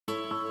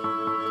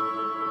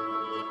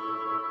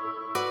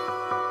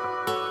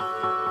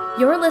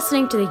You're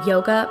listening to the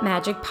Yoga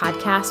Magic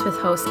Podcast with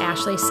host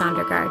Ashley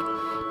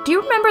Sondergaard. Do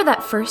you remember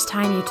that first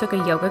time you took a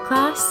yoga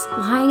class,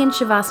 lying in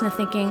Shavasana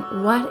thinking,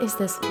 what is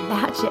this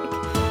magic?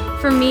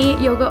 For me,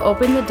 yoga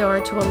opened the door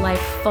to a life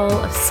full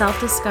of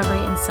self-discovery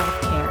and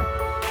self-care.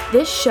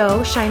 This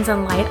show shines a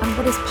light on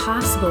what is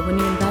possible when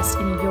you invest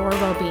in your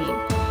well-being.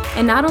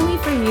 And not only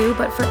for you,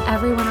 but for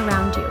everyone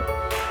around you.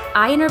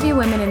 I interview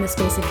women in the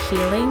space of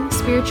healing,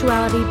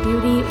 spirituality,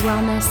 beauty,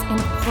 wellness, and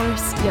of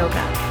course,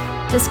 yoga.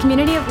 This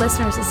community of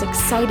listeners is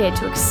excited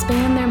to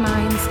expand their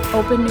minds,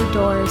 open new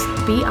doors,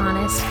 be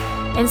honest,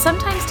 and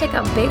sometimes take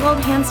a big old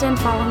handstand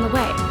fall on the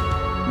way.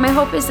 My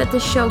hope is that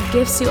this show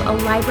gives you a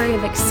library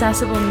of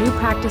accessible new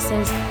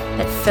practices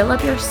that fill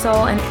up your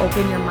soul and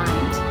open your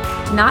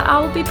mind. Not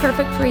all will be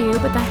perfect for you,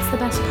 but that's the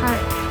best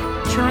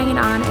part. Trying it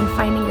on and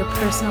finding your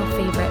personal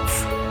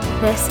favorites.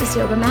 This is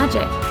Yoga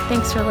Magic.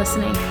 Thanks for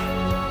listening.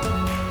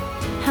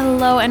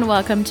 Hello and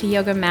welcome to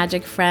Yoga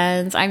Magic,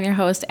 friends. I'm your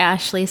host,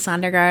 Ashley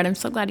Sondergaard. I'm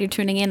so glad you're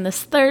tuning in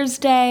this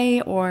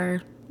Thursday,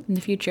 or in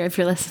the future if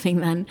you're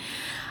listening then.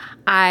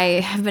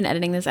 I have been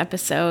editing this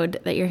episode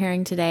that you're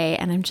hearing today,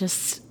 and I'm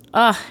just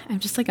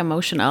like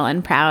emotional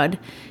and proud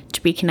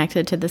to be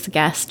connected to this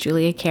guest,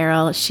 Julia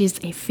Carroll. She's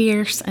a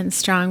fierce and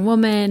strong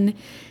woman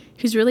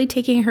who's really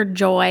taking her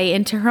joy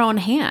into her own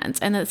hands,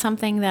 and that's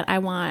something that I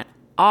want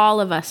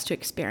all of us to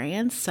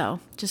experience. So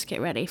just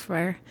get ready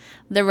for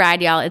the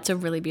ride, y'all. It's a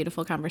really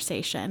beautiful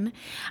conversation.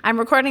 I'm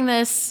recording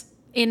this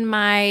in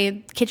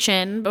my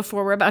kitchen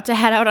before we're about to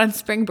head out on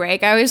spring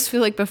break. I always feel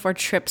like before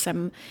trips,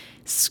 I'm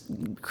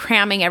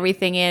cramming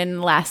everything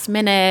in last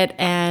minute.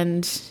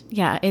 And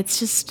yeah, it's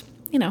just,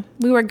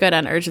 we were good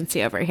on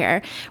urgency over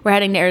here. We're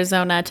heading to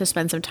Arizona to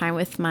spend some time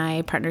with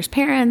my partner's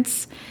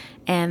parents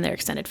and their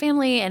extended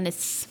family. And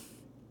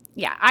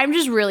I'm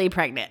just really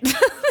pregnant.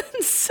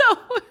 So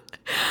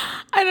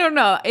I don't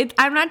know.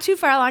 I'm not too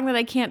far along that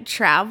I can't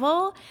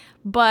travel,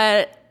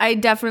 but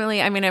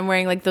I'm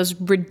wearing like those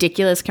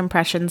ridiculous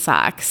compression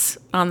socks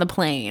on the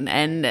plane,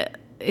 and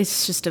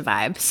it's just a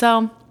vibe.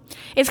 So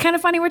it's kind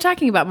of funny we're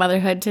talking about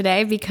motherhood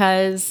today,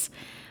 because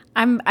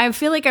I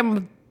feel like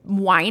I'm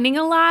whining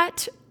a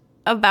lot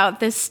about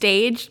this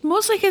stage,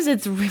 mostly because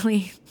it's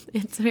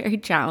very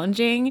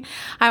challenging.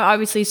 I'm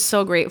obviously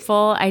so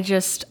grateful. I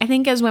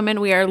think as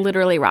women, we are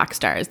literally rock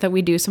stars that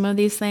we do some of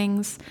these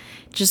things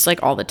just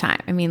like all the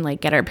time. I mean,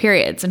 like get our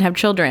periods and have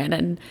children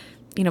and,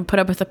 put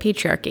up with the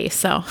patriarchy.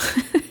 So,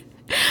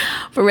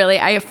 but really,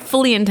 I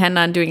fully intend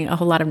on doing a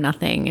whole lot of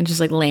nothing and just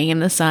like laying in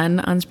the sun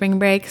on spring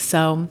break.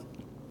 So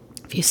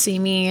if you see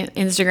me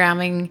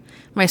Instagramming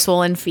my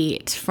swollen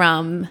feet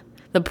from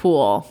the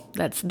pool,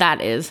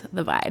 that is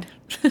the vibe.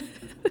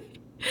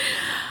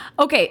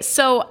 Okay.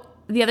 So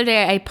the other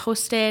day I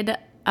posted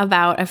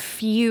about a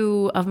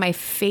few of my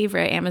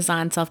favorite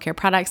Amazon self-care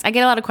products. I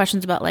get a lot of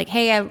questions about like,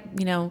 hey,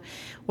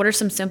 what are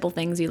some simple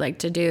things you like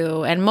to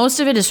do? And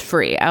most of it is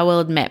free. I will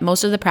admit,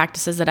 most of the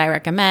practices that I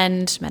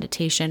recommend,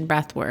 meditation,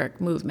 breath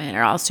work, movement,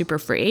 are all super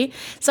free.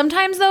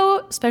 Sometimes though,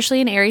 especially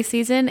in Aries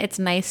season, it's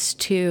nice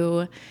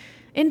to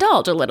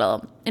indulge a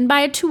little and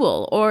buy a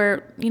tool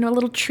or, a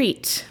little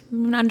treat,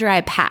 an under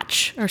eye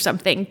patch or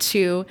something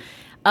to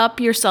up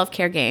your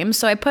self-care game.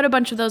 So I put a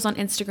bunch of those on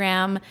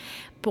Instagram,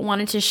 but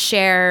wanted to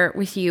share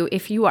with you,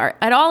 if you are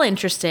at all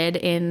interested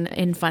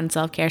in fun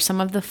self-care,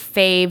 some of the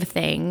fave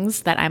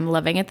things that I'm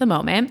loving at the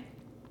moment.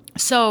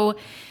 So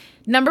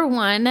number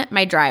one,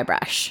 my dry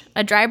brush.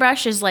 A dry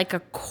brush is like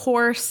a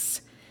coarse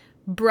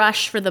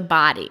brush for the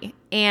body.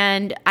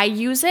 And I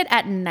use it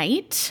at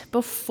night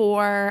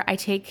before I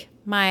take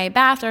my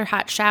bath or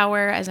hot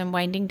shower as I'm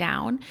winding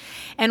down.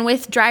 And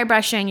with dry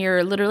brushing,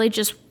 you're literally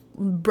just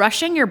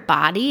brushing your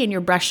body and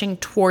you're brushing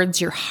towards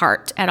your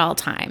heart at all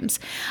times.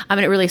 And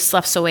it really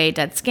sloughs away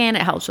dead skin.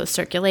 It helps with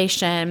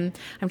circulation.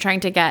 I'm trying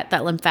to get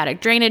that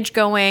lymphatic drainage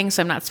going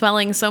so I'm not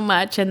swelling so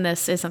much. And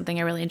this is something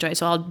I really enjoy.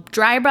 So I'll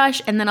dry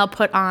brush and then I'll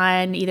put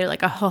on either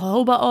like a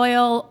jojoba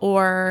oil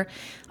or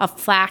a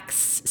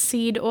flax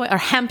seed oil or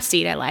hemp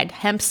seed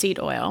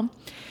oil.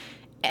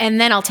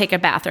 And then I'll take a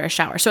bath or a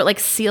shower. So it like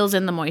seals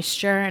in the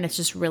moisture and it's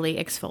just really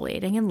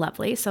exfoliating and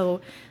lovely. So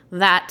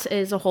that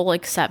is a whole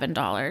like $7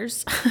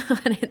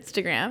 on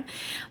Instagram.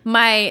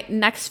 My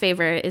next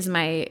favorite is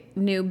my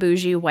new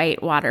bougie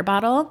white water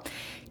bottle.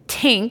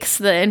 Tinks,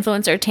 the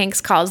influencer Tinks,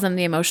 calls them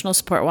the emotional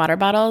support water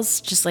bottles.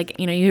 Just like,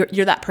 you're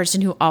that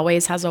person who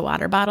always has a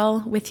water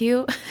bottle with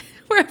you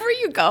wherever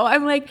you go.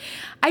 I'm like,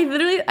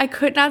 I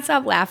could not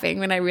stop laughing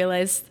when I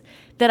realized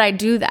that I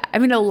do that. I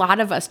mean, a lot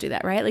of us do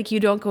that, right? Like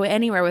you don't go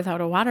anywhere without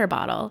a water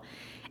bottle.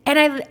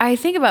 And I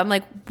think about, I'm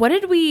like, what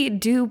did we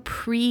do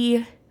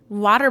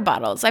pre-water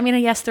bottles? I mean,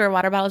 yes, there were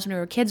water bottles when we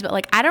were kids, but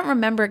like, I don't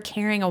remember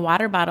carrying a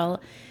water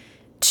bottle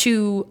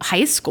to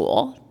high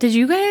school. Did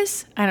you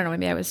guys? I don't know.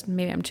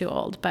 Maybe I'm too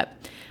old, but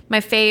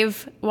my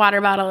fave water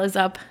bottle is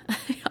up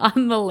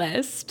on the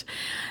list.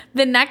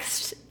 The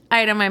next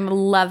item I'm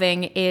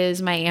loving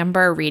is my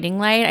Amber reading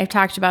light. I've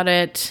talked about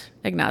it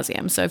ad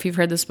nauseum, so if you've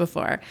heard this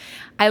before.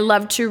 I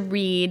love to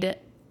read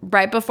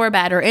right before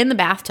bed or in the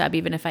bathtub,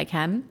 even if I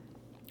can,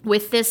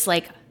 with this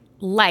like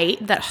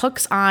light that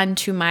hooks on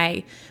to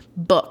my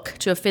book,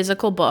 to a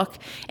physical book.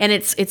 And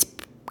it's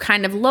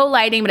kind of low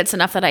lighting, but it's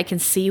enough that I can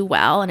see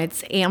well. And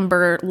it's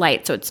amber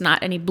light, so it's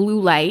not any blue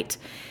light.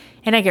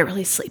 And I get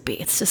really sleepy.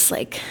 It's just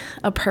like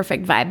a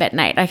perfect vibe at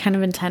night. I kind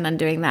of intend on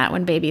doing that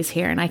when baby's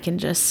here, and I can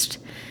just,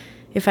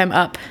 if I'm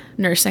up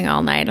nursing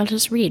all night, I'll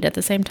just read at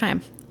the same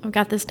time. I've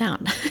got this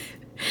down.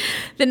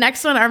 The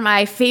next one are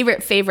my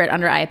favorite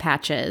under eye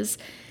patches.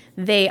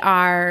 They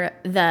are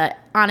the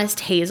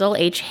Honest Hazel,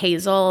 H.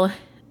 Hazel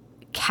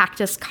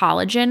Cactus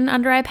Collagen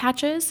under eye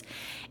patches.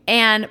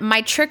 And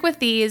my trick with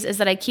these is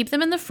that I keep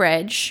them in the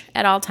fridge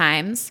at all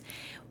times.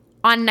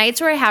 On nights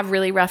where I have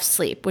really rough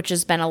sleep, which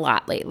has been a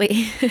lot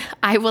lately,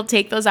 I will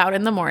take those out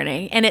in the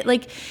morning, and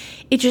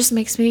it just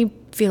makes me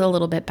feel a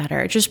little bit better.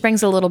 It just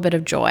brings a little bit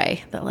of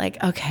joy that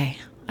like, okay,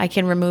 I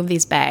can remove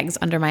these bags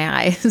under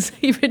my eyes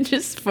even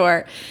just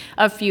for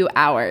a few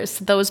hours.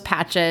 Those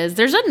patches,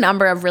 there's a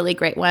number of really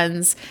great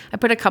ones. I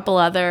put a couple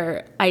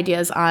other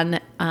ideas on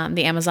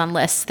the Amazon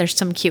list. There's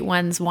some cute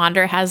ones.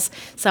 Wander has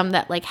some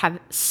that like have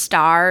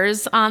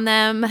stars on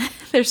them.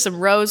 There's some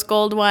rose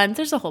gold ones.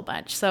 There's a whole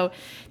bunch. So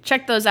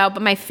check those out.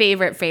 But my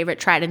favorite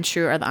tried and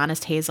true are the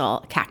Honest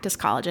Hazel Cactus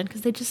Collagen,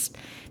 because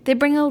they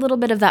bring a little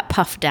bit of that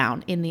puff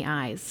down in the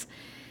eyes.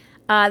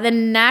 The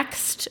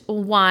next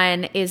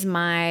one is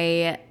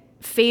my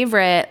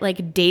favorite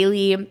like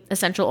daily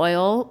essential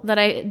oil that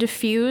I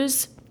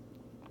diffuse.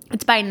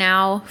 It's by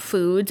Now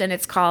Foods, and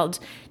it's called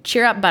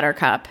Cheer Up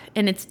Buttercup.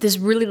 And it's this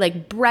really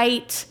like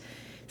bright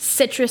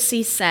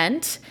citrusy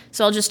scent.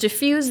 So I'll just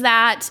diffuse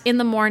that in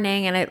the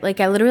morning, and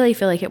I literally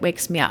feel like it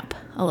wakes me up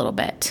a little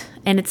bit.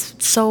 And it's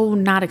so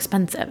not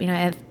expensive. You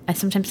know, I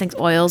sometimes think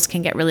oils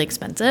can get really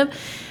expensive.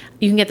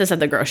 You can get this at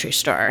the grocery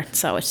store.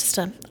 So it's just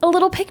a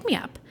little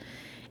pick-me-up.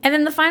 And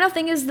then the final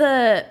thing is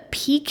the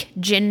Peak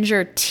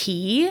Ginger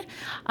Tea.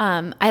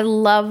 I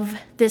love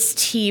this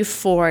tea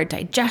for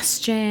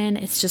digestion.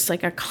 It's just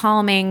like a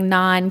calming,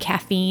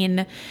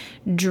 non-caffeine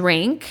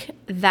drink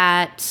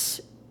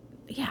that,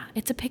 yeah,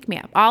 it's a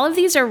pick-me-up. All of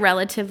these are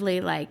relatively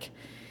like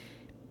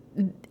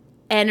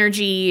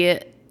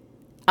energy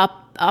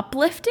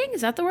uplifting.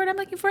 Is that the word I'm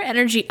looking for?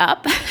 Energy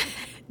up.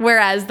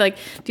 Whereas like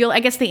I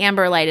guess the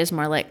Amber Light is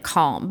more like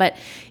calm. But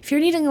if you're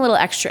needing a little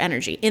extra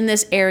energy in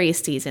this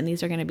Aries season,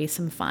 these are going to be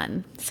some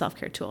fun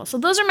self-care tools. So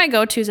those are my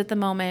go-tos at the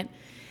moment.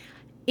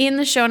 In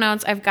the show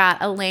notes, I've got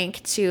a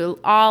link to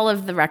all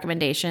of the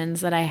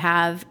recommendations that I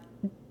have.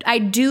 I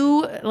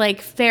do,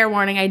 like, fair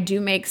warning, I do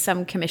make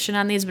some commission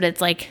on these, but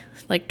it's like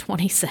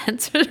 20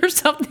 cents or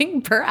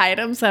something per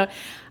item. So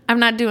I'm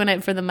not doing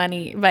it for the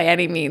money by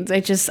any means.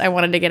 I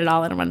wanted to get it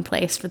all in one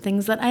place for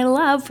things that I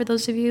love, for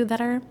those of you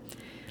that are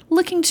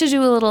looking to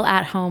do a little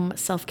at-home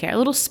self-care, a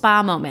little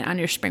spa moment on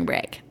your spring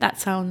break. That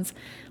sounds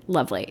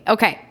lovely.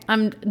 Okay,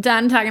 I'm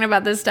done talking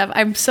about this stuff.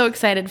 I'm so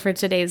excited for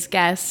today's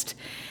guest.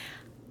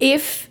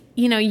 If,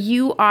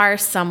 you are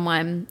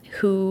someone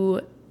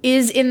who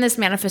is in this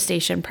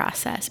manifestation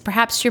process,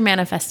 perhaps you're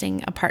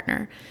manifesting a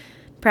partner,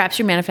 perhaps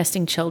you're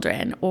manifesting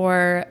children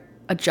or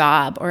a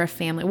job or a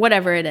family,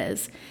 whatever it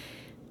is,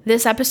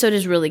 this episode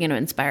is really going to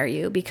inspire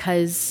you,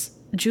 because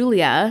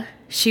Julia,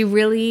 she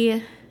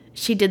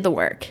did the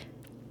work.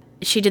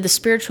 She did the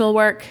spiritual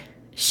work.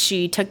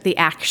 She took the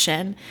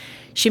action.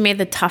 She made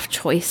the tough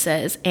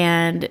choices,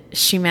 and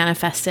she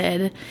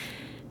manifested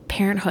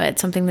parenthood,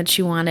 something that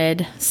she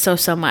wanted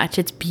so much.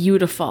 It's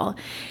beautiful.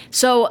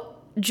 So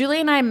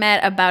Julia and I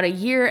met about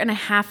 1.5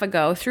 years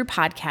ago through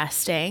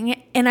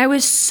podcasting, and I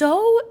was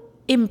so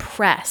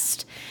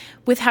impressed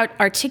with how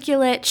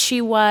articulate she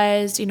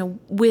was,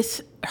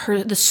 with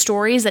the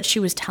stories that she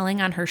was telling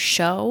on her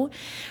show.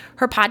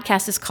 Her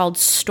podcast is called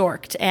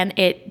Storked, and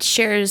it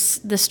shares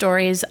the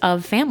stories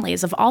of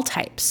families of all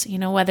types,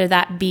 whether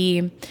that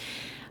be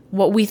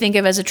what we think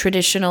of as a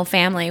traditional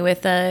family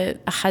with a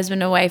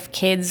husband, a wife,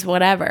 kids,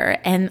 whatever,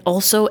 and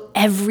also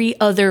every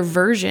other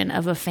version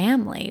of a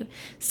family,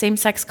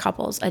 same-sex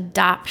couples,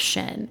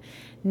 adoption,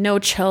 no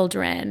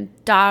children,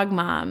 dog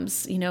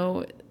moms,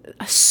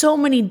 so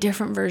many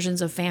different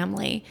versions of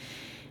family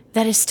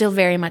that is still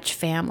very much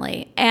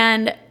family.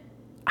 And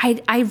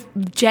I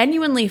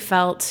genuinely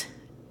felt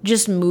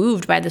just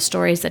moved by the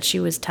stories that she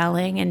was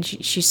telling, and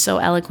she's so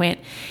eloquent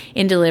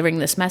in delivering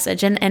this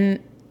message.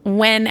 And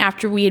when,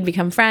 after we had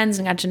become friends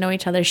and got to know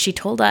each other, she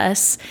told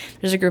us,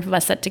 there's a group of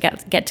us that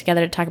get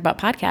together to talk about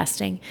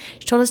podcasting.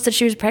 She told us that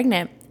she was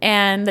pregnant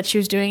and that she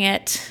was doing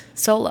it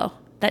solo,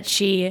 that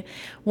she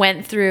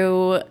went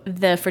through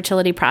the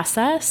fertility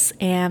process,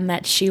 and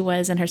that she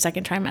was in her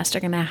second trimester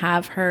going to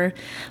have her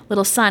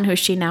little son, who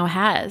she now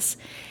has.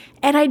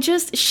 And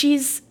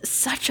she's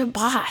such a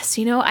boss.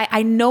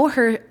 I know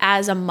her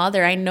as a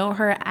mother. I know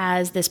her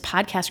as this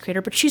podcast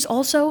creator, but she's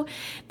also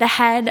the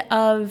head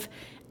of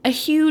a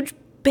huge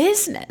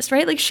business,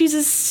 right? Like, she's a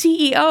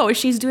CEO.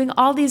 She's doing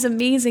all these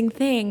amazing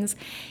things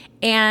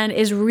and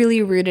is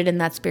really rooted in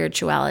that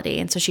spirituality.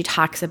 And so she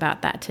talks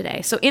about that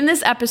today. So in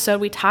this episode,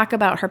 we talk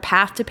about her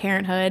path to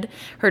parenthood,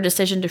 her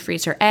decision to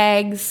freeze her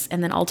eggs,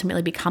 and then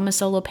ultimately become a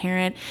solo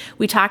parent.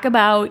 We talk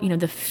about,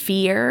 the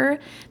fear,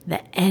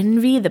 the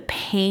envy, the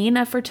pain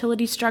of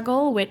fertility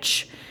struggle,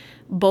 which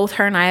both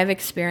her and I have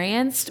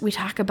experienced. We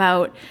talk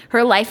about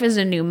her life as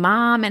a new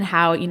mom and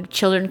how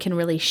children can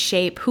really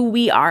shape who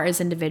we are as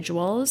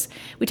individuals.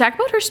 We talk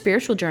about her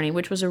spiritual journey,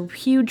 which was a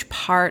huge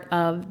part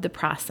of the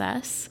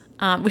process.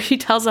 She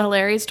tells a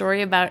hilarious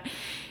story about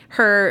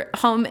her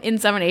home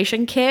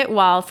insemination kit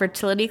while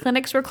fertility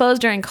clinics were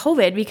closed during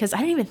COVID, because I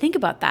didn't even think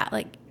about that.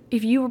 Like,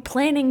 if you were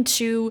planning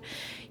to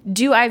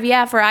do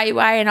IVF or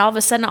IUI and all of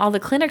a sudden all the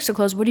clinics are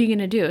closed, what are you going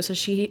to do? So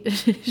she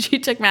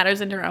took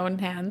matters into her own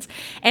hands.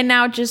 And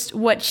now just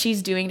what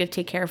she's doing to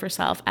take care of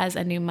herself as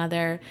a new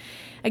mother.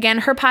 Again,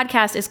 her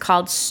podcast is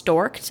called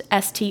Storked,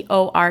 STORK''D,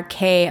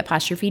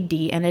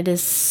 and it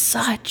is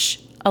such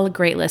a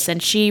great listen.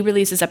 She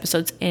releases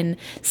episodes in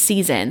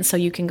seasons, so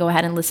you can go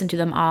ahead and listen to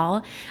them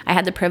all. I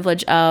had the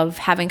privilege of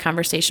having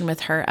conversation with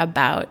her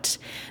about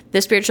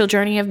the spiritual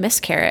journey of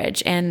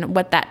miscarriage and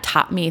what that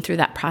taught me through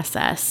that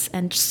process.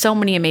 And so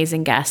many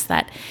amazing guests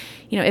that,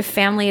 if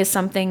family is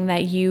something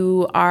that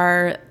you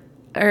are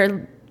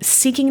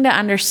seeking to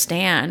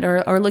understand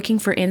or looking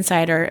for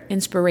insight or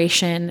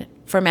inspiration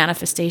for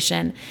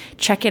manifestation,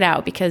 check it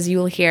out, because you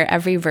will hear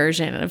every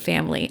version of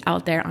family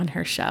out there on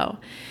her show.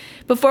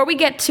 Before we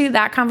get to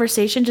that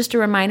conversation, just a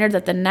reminder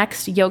that the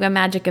next Yoga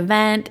Magic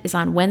event is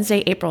on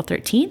Wednesday, April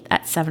 13th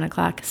at 7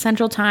 o'clock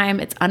Central Time.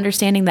 It's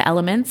Understanding the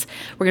Elements.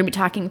 We're going to be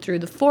talking through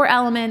the 4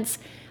 elements,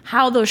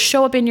 how those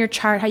show up in your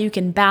chart, how you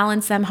can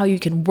balance them, how you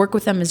can work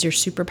with them as your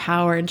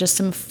superpower, and just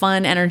some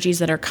fun energies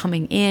that are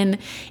coming in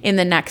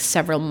the next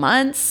several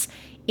months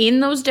in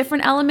those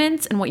different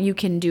elements and what you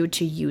can do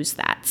to use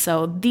that.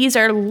 So these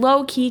are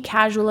low-key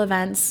casual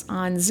events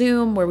on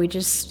Zoom where we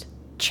just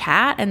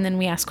chat and then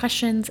we ask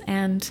questions,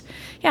 and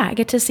I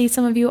get to see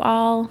some of you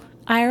all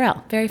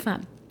IRL. Very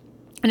fun.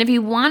 And if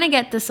you want to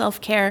get the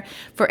self-care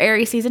for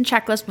Aries season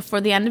checklist before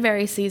the end of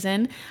Aries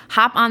season,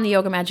 hop on the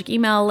Yoga Magic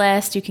email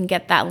list. You can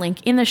get that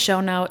link in the show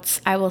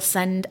notes. I will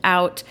send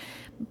out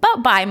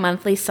about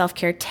bi-monthly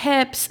self-care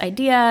tips,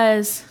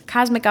 ideas,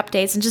 cosmic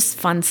updates, and just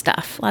fun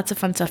stuff. Lots of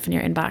fun stuff in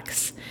your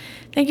inbox.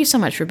 Thank you so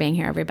much for being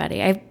here,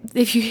 everybody.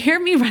 If you hear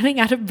me running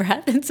out of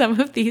breath in some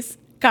of these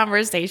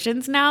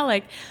conversations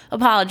now,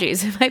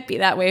 apologies. It might be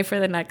that way for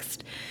the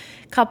next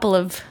couple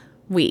of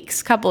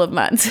weeks, couple of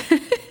months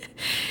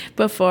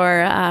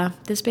before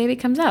this baby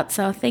comes out.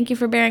 So thank you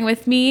for bearing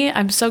with me.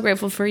 I'm so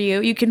grateful for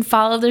you. You can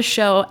follow the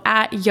show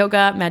at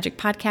Yoga Magic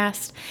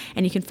Podcast,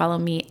 and you can follow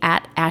me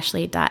at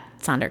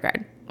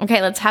ashley.sondergaard.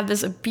 Okay, let's have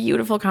this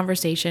beautiful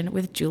conversation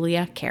with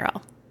Julia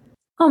Carroll.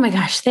 Oh my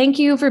gosh. Thank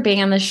you for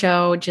being on the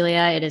show,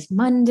 Julia. It is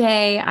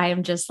Monday. I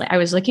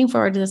was looking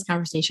forward to this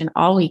conversation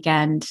all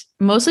weekend,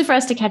 mostly for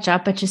us to catch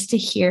up, but just to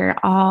hear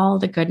all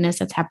the goodness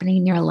that's happening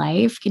in your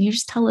life. Can you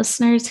just tell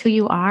listeners who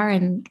you are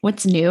and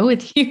what's new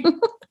with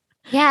you?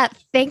 Yeah.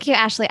 Thank you,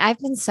 Ashley. I've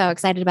been so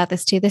excited about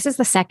this too. This is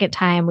the second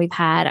time we've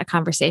had a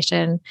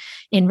conversation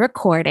in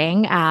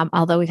recording,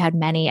 although we've had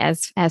many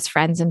as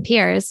friends and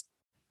peers.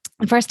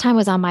 The first time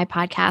was on my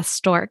podcast,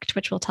 Storked,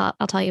 which I'll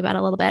tell you about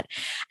a little bit.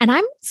 And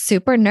I'm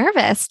super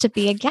nervous to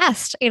be a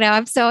guest.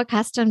 I'm so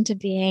accustomed to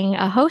being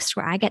a host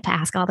where I get to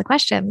ask all the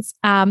questions.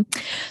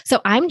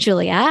 So I'm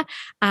Julia.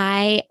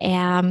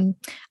 I'm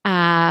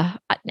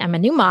a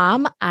new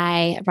mom.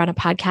 I run a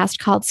podcast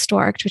called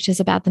Storked, which is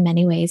about the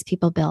many ways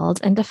people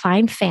build and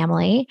define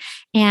family.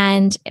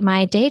 And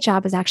my day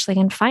job is actually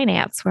in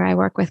finance, where I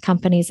work with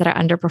companies that are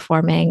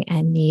underperforming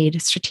and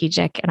need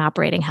strategic and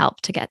operating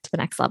help to get to the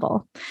next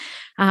level.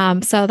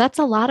 So that's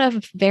a lot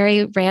of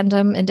very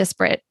random and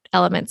disparate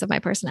elements of my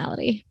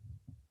personality.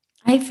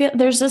 I feel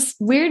there's this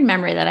weird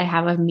memory that I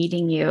have of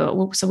meeting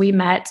you. So we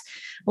met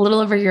a little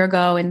over a year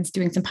ago and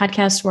doing some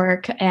podcast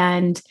work,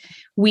 and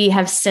we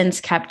have since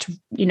kept,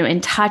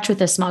 in touch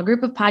with a small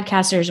group of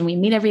podcasters, and we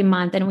meet every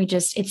month, and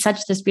it's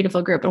such this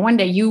beautiful group. And one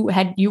day you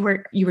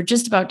were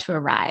just about to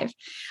arrive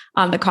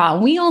on the call.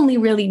 And we only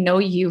really know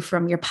you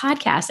from your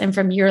podcast and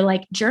from your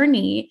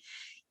journey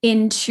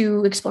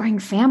into exploring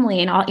family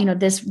and all,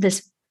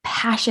 this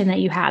passion that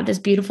you have, this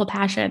beautiful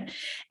passion.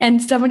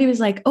 And somebody was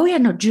like, oh yeah,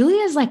 no,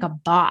 Julia is like a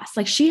boss.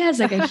 She has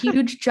a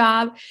huge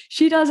job.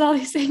 She does all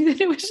these things. And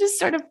it was just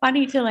sort of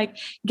funny to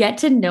get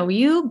to know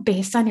you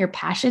based on your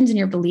passions and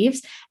your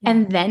beliefs,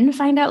 and then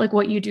find out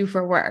what you do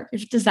for work.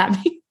 Does that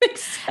make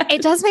sense?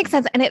 It does make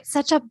sense. And it's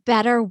such a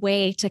better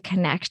way to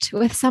connect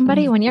with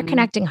somebody when you're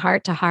connecting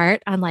heart to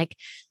heart on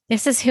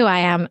this is who I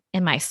am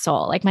in my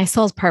soul. My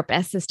soul's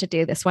purpose is to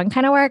do this one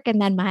kind of work.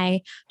 And then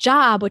my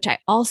job, which I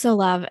also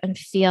love and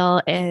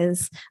feel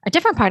is a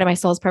different part of my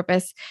soul's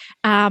purpose.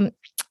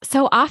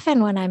 So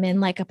often when I'm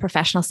in a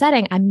professional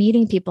setting, I'm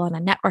meeting people in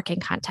a networking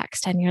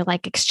context, and you're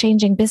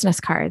exchanging business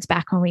cards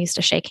back when we used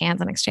to shake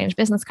hands and exchange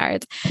business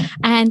cards.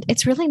 And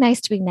it's really nice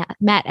to be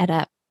met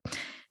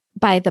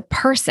by the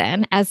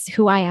person as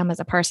who I am as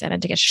a person,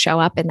 and to get to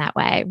show up in that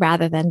way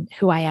rather than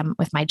who I am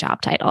with my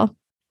job title.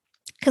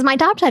 Because my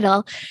job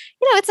title,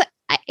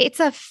 it's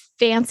a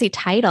fancy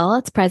title.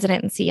 It's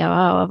president and COO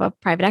of a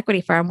private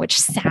equity firm, which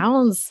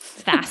sounds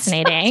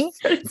fascinating,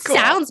 Cool.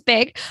 sounds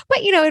big, but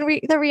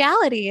the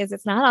reality is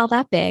it's not all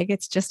that big.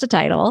 It's just a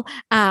title.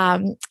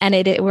 And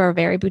we're a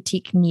very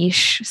boutique,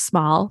 niche,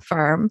 small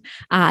firm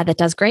that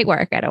does great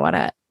work. I don't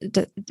want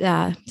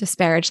to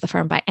disparage the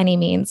firm by any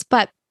means,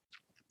 but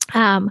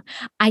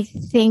I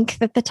think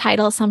that the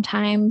title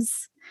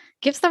sometimes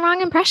gives the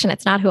wrong impression.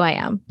 It's not who I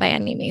am by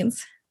any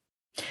means.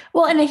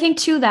 Well, and I think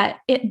too that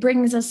it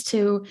brings us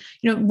to,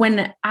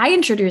 when I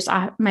introduce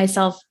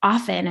myself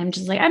often, I'm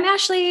just like, I'm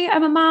Ashley,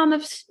 I'm a mom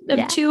of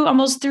 2,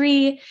 almost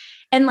 3.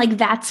 And like,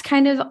 that's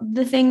kind of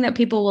the thing that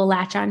people will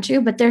latch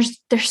onto, but there's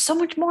so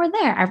much more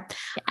there.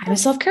 I'm a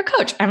self-care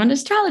coach. I'm an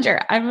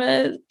astrologer.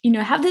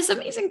 have this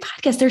amazing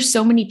podcast. There's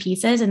so many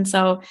pieces. And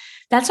so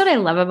that's what I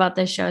love about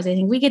this show is I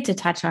think we get to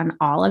touch on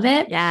all of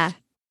it. Yeah.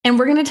 And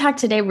we're going to talk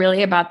today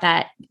really about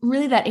that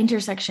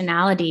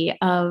intersectionality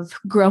of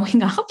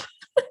growing up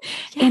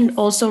and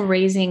also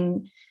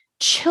raising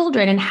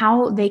children and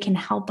how they can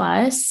help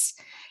us.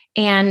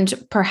 And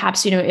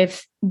perhaps,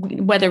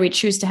 whether we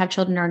choose to have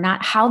children or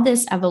not, how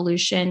this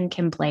evolution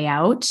can play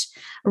out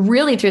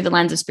really through the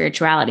lens of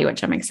spirituality,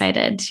 which I'm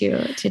excited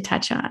to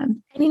touch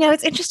on. And,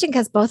 it's interesting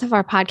because both of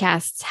our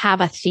podcasts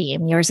have a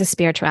theme. Yours is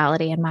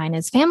spirituality and mine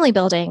is family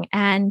building.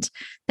 And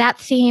that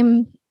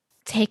theme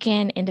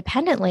taken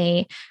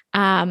independently,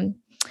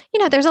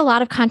 there's a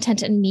lot of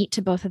content and meat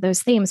to both of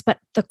those themes, but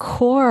the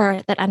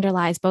core that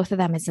underlies both of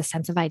them is a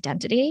sense of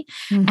identity.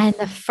 Mm-hmm. And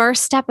the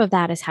first step of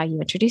that is how you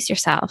introduce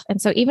yourself.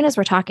 And so even as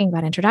we're talking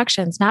about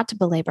introductions, not to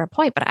belabor a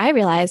point, but I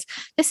realize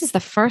this is the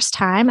first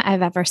time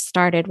I've ever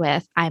started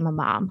with, I'm a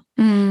mom.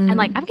 And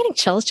like, I'm getting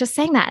chills just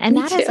saying that. And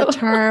that is a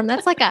term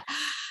that's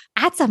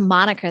that's a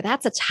moniker.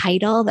 That's a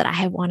title that I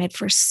have wanted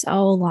for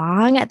so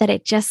long that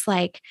it just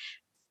like,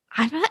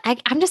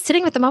 I'm just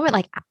sitting with the moment.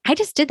 Like I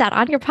just did that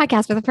on your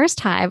podcast for the first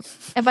time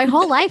in my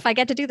whole life. I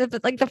get to do this,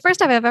 but like the first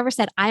time I've ever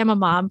said, I am a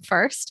mom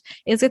first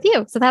is with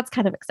you. So that's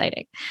kind of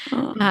exciting.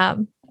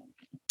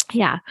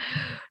 Yeah.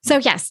 So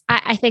yes,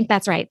 I think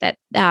that's right.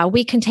 That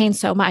we contain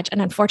so much.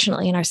 And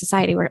unfortunately in our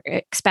society, we're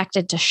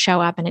expected to show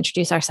up and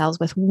introduce ourselves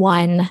with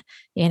one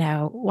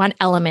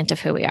element of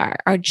who we are,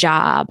 our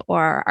job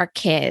or our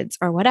kids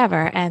or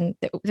whatever. And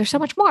there's so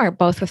much more,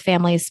 both with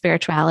families,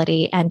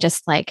 spirituality, and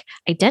just like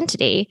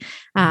identity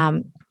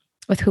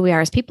with who we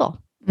are as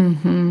people.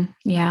 Mm-hmm.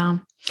 Yeah.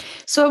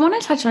 So I want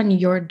to touch on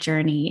your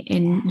journey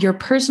in your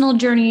personal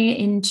journey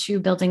into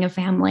building a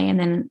family. And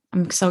then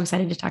I'm so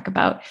excited to talk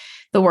about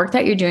the work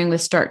that you're doing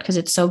with Start because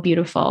it's so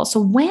beautiful. So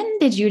when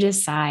did you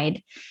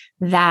decide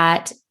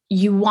that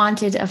you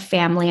wanted a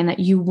family and that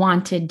you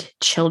wanted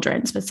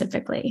children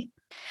specifically?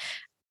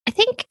 I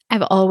think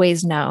I've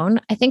always known.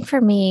 I think for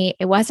me,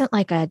 it wasn't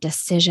like a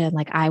decision,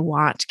 like I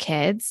want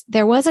kids.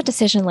 There was a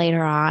decision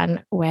later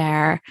on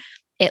where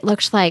it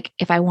looked like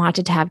if I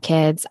wanted to have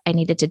kids, I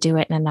needed to do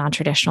it in a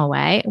non-traditional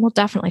way. And we'll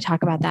definitely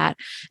talk about that.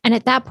 And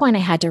at that point, I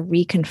had to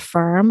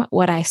reconfirm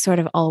what I sort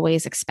of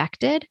always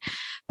expected.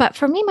 But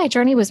for me, my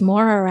journey was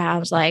more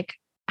around like,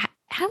 I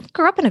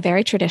grew up in a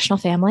very traditional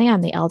family.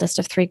 I'm the eldest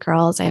of 3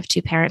 girls. I have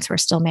 2 parents who are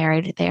still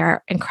married. They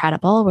are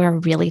incredible. We're a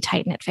really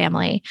tight-knit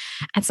family.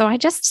 And so I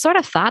just sort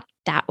of thought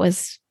that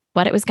was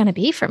what it was going to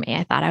be for me.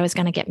 I thought I was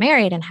going to get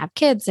married and have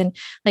kids and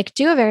like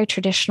do a very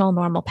traditional,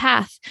 normal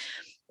path.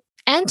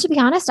 And to be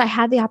honest, I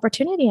had the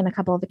opportunity in a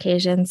couple of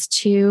occasions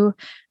to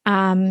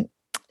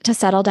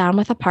settle down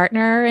with a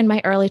partner in my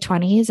early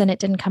 20s, and it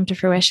didn't come to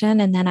fruition.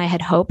 And then I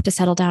had hoped to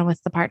settle down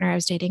with the partner I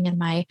was dating in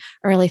my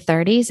early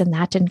 30s, and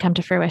that didn't come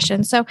to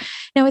fruition. So,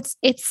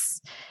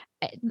 it's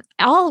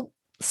all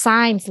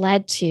signs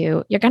led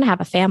to you're going to have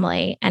a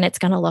family, and it's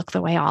going to look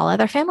the way all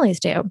other families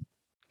do.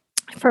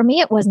 For me,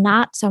 it was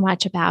not so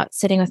much about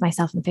sitting with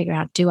myself and figuring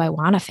out, do I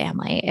want a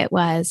family? It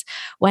was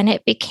when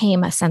it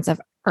became a sense of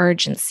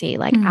urgency.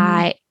 Like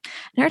and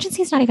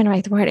urgency is not even the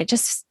right word. It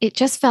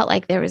just felt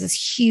like there was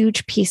this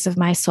huge piece of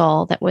my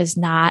soul that was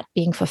not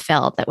being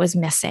fulfilled, that was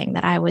missing,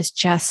 that I was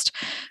just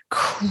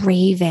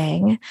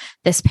craving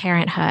this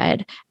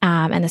parenthood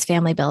and this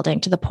family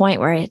building to the point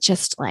where it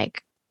just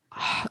like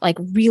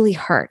really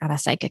hurt on a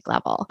psychic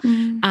level.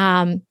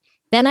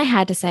 Then I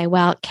had to say,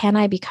 well, can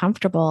I be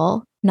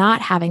comfortable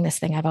not having this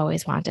thing I've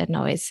always wanted and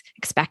always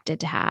expected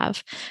to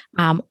have?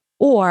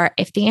 Or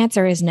if the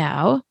answer is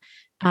no,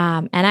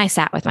 and I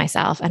sat with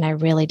myself and I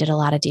really did a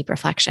lot of deep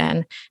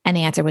reflection, and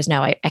the answer was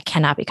no, I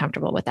cannot be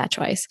comfortable with that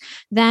choice,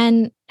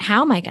 then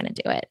how am I going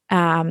to do it?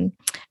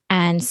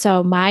 And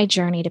so my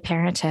journey to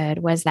parenthood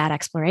was that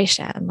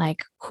exploration.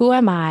 Like, who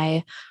am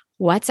I?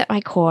 What's at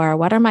my core?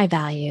 What are my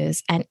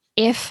values? And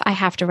if I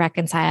have to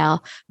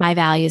reconcile my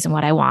values and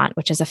what I want,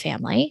 which is a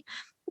family,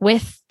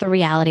 with the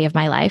reality of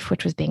my life,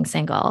 which was being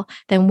single,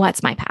 then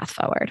what's my path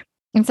forward?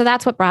 And so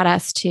that's what brought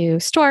us to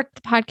Stork,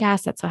 the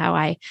podcast. That's how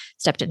I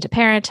stepped into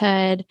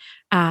parenthood.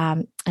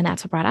 And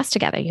that's what brought us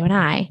together, you and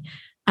I.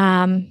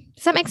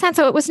 Does that make sense?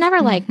 So it was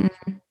never like, it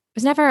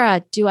was never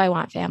a, do I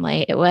want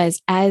family? It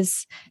was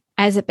as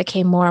it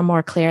became more and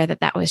more clear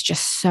that was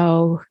just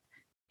so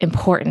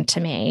important to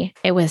me.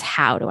 It was,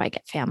 how do I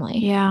get family?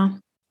 Yeah.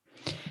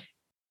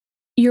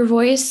 Your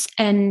voice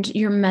and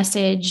your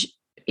message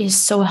is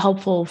so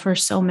helpful for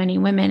so many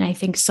women. I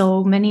think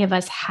so many of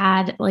us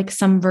had like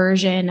some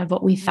version of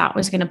what we thought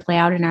was going to play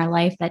out in our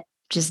life that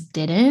just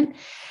didn't.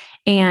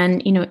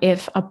 And,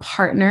 if a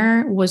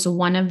partner was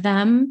one of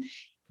them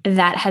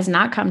that has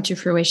not come to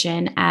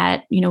fruition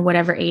at,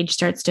 whatever age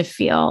starts to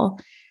feel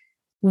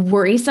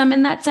worrisome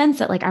in that sense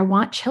that like, I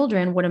want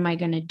children, what am I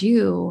going to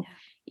do?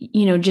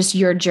 Just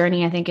your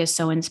journey, I think, is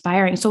so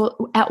inspiring.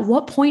 So at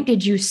what point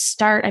did you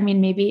start? I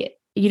mean, maybe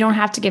you don't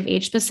have to give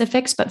age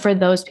specifics, but for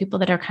those people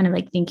that are kind of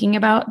like thinking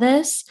about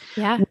this,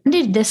 when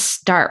did this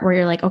start where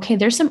you're like, okay,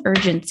 there's some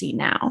urgency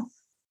now?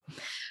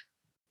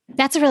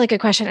 That's a really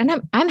good question.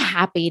 And I'm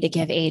happy to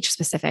give age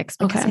specifics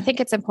because I think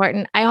it's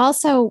important. I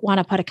also want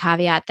to put a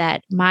caveat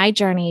that my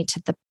journey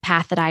to the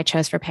path that I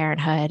chose for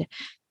parenthood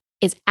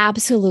is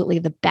absolutely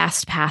the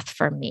best path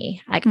for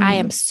me. Like I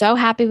am so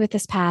happy with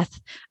this path.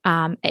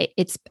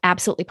 It's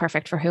absolutely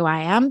perfect for who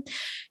I am.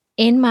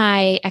 In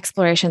my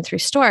exploration through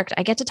Storked,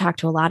 I get to talk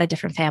to a lot of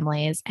different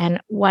families.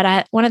 And one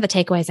of the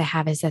takeaways I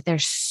have is that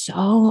there's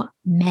so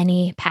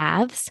many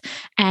paths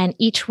and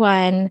each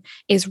one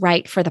is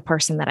right for the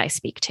person that I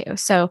speak to.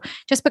 So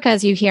just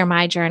because you hear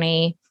my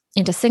journey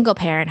into single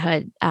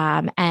parenthood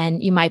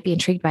and you might be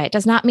intrigued by it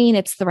does not mean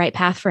it's the right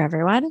path for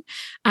everyone.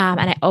 And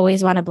I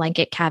always want to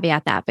blanket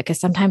caveat that because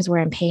sometimes we're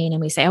in pain and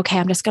we say, okay,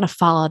 I'm just going to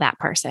follow that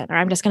person or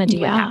I'm just going to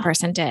do what that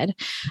person did.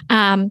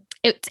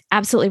 It's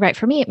absolutely right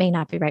for me. It may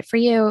not be right for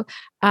you.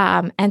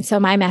 And so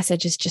my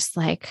message is just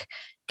like,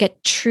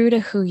 get true to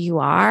who you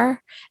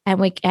are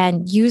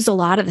and use a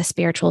lot of the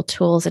spiritual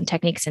tools and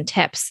techniques and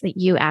tips that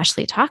you,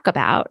 Ashley, talk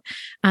about.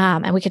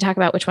 And we can talk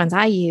about which ones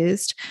I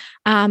used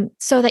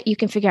so that you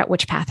can figure out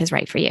which path is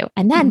right for you.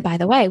 And then, by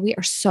the way, we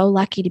are so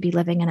lucky to be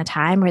living in a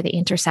time where the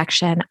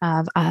intersection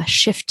of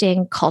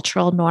shifting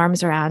cultural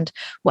norms around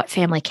what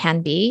family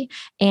can be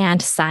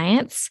and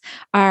science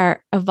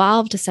are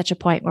evolved to such a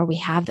point where we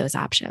have those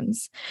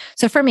options.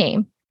 So for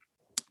me,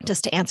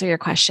 just to answer your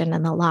question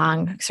in the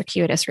long,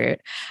 circuitous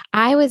route,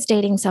 I was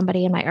dating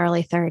somebody in my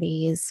early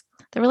 30s.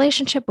 The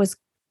relationship was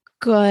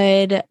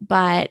good,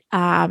 but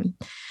I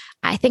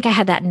think I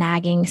had that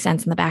nagging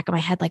sense in the back of my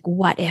head, like,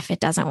 what if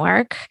it doesn't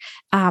work?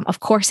 Of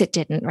course it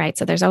didn't, right?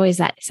 So there's always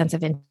that sense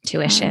of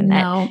intuition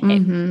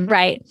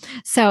right?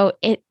 So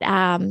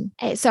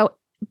so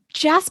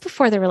just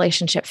before the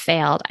relationship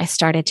failed, I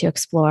started to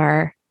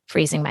explore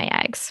freezing my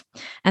eggs,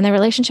 and the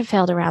relationship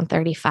failed around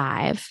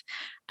 35.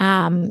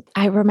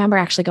 I remember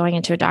actually going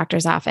into a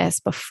doctor's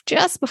office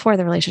just before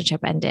the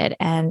relationship ended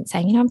and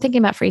saying, I'm thinking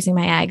about freezing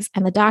my eggs.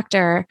 And the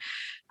doctor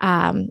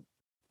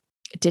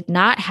did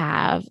not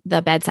have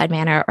the bedside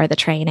manner or the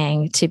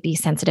training to be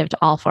sensitive to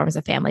all forms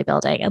of family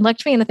building and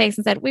looked me in the face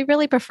and said, we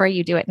really prefer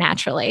you do it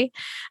naturally.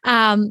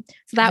 So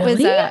that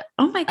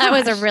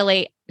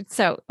really?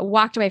 So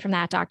walked away from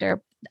that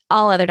doctor.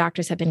 All other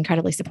doctors have been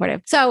incredibly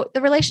supportive. So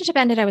the relationship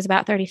ended. I was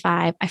about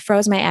 35. I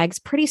froze my eggs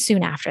pretty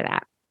soon after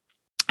that.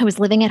 I was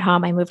living at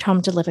home. I moved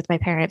home to live with my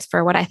parents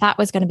for what I thought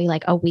was going to be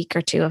like a week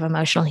or two of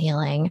emotional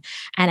healing.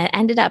 And it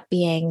ended up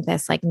being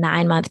this like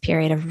 9-month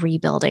period of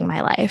rebuilding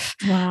my life.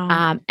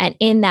 Wow. And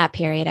in that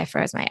period, I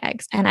froze my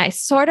eggs. And I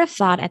sort of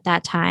thought at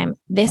that time,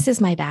 this is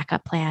my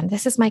backup plan.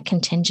 This is my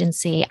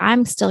contingency.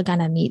 I'm still going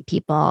to meet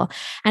people.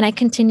 And I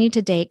continued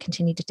to date.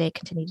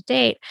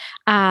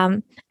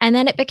 And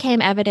then it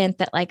became evident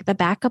that like the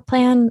backup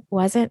plan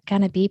wasn't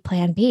going to be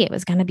plan B. It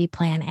was going to be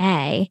plan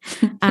A.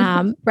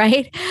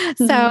 Right.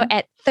 So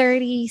at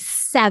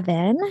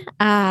 37,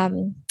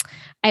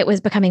 it was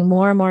becoming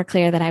more and more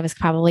clear that I was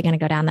probably going to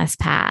go down this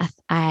path.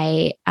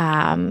 I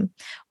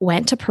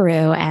went to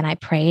Peru and I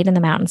prayed in the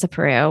mountains of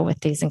Peru with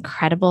this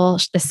incredible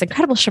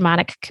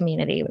shamanic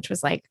community, which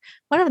was like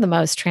one of the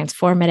most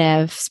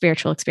transformative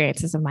spiritual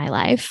experiences of my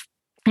life.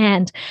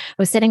 And I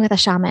was sitting with a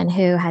shaman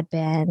who had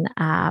been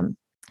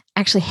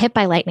actually hit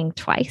by lightning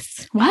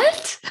twice.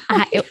 What?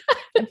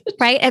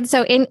 Right. And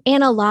so in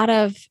a lot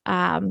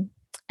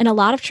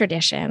of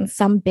traditions,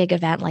 some big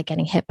event like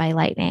getting hit by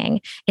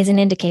lightning is an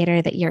indicator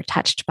that you're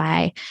touched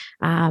by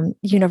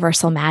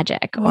universal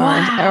magic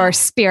or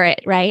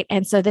spirit, right?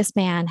 And so this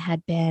man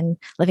had been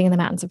living in the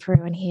mountains of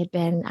Peru and he had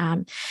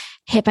been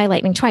hit by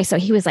lightning twice. So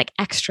he was like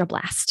extra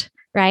blessed,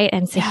 right?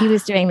 And so he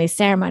was doing these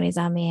ceremonies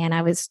on me and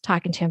I was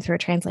talking to him through a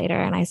translator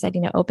and I said,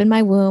 open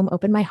my womb,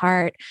 open my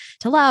heart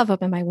to love,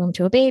 open my womb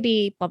to a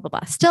baby, blah, blah,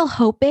 blah. Still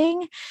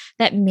hoping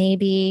that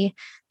maybe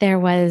there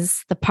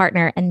was the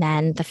partner and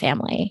then the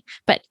family,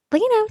 but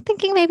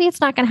thinking maybe it's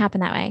not going to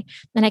happen that way.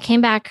 Then I came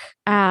back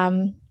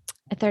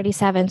at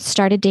 37,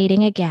 started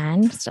dating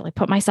again. Still, I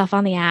put myself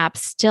on the app,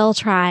 still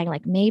trying,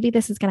 like maybe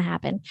this is going to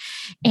happen.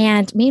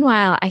 And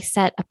meanwhile, I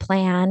set a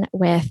plan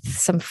with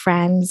some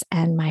friends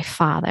and my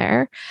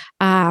father.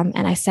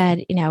 And I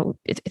said,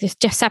 it's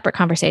just separate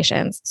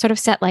conversations, sort of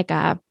set like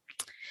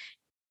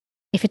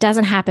if it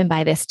doesn't happen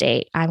by this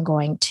date, I'm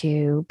going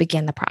to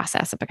begin the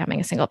process of becoming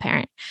a single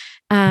parent.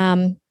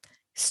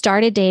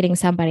 Started dating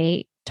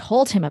somebody,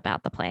 told him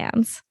about the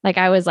plans. Like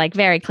I was like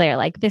very clear,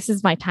 like this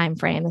is my time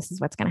frame. This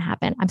is what's going to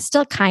happen. I'm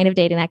still kind of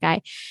dating that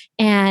guy.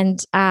 And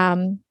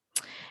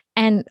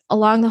And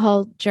along the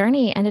whole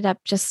journey, ended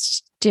up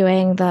just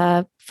doing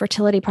the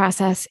fertility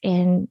process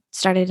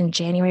started in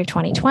January of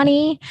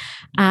 2020.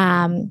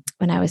 When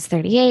I was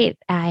 38,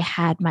 I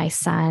had my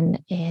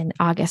son in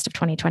August of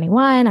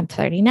 2021. I'm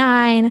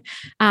 39.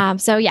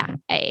 So yeah,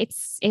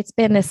 it's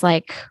been this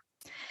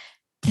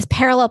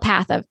parallel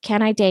path of,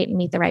 can I date and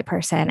meet the right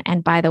person?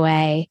 And by the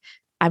way,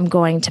 I'm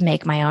going to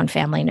make my own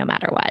family no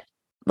matter what.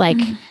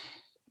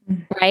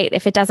 Right?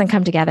 If it doesn't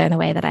come together in the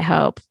way that I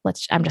hope,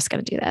 I'm just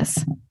going to do this.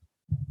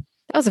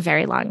 That was a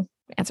very long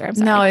answer. I'm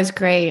sorry. No, it's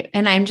great.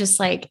 And I'm just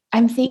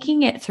I'm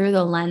thinking it through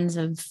the lens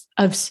of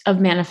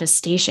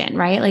manifestation,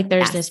 right? Like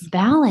there's this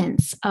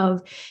balance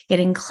of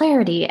getting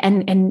clarity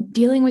and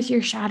dealing with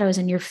your shadows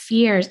and your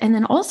fears, and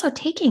then also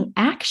taking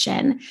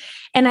action.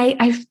 And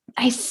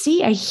I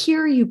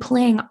hear you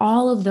playing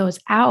all of those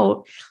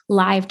out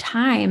live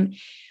time,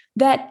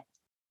 that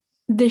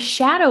the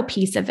shadow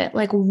piece of it,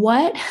 like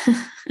what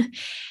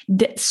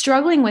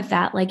struggling with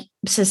that, like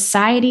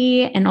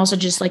society and also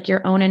just like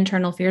your own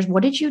internal fears,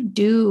 what did you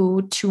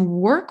do to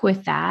work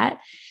with that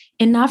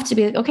enough to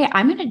be like, okay,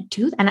 I'm going to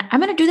do that, and I'm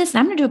going to do this, and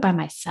I'm going to do it by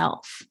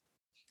myself?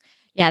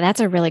 Yeah,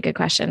 that's a really good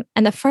question.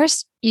 And the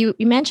first, you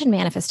mentioned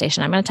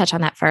manifestation. I'm going to touch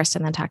on that first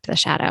and then talk to the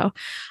shadow.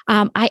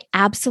 I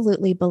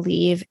absolutely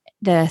believe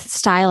the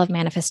style of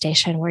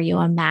manifestation where you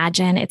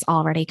imagine it's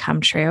already come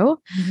true.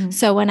 Mm-hmm.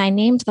 So when I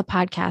named the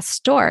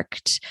podcast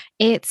Storked,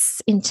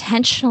 it's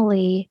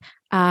intentionally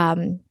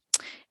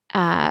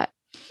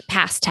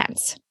past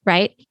tense,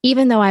 right?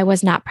 Even though I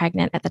was not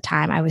pregnant at the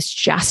time, I was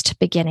just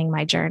beginning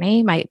my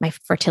journey, my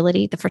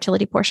fertility, the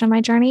fertility portion of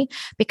my journey,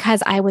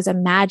 because I was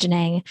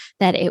imagining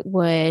that it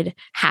would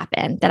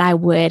happen, that I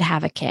would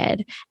have a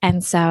kid.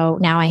 And so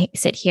now I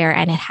sit here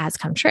and it has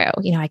come true.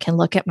 You know, I can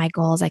look at my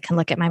goals, I can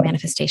look at my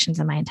manifestations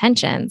and my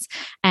intentions,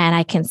 and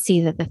I can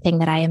see that the thing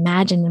that I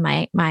imagined in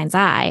my mind's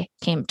eye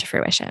came to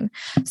fruition.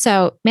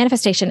 So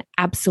manifestation,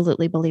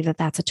 absolutely believe that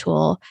that's a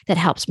tool that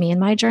helps me in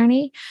my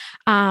journey.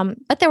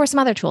 But there were some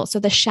other tools. So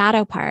the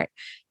shadow part,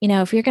 you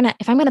know, if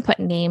I'm going to put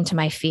name to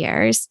my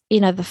fears, you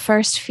know, the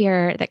first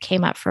fear that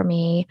came up for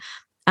me,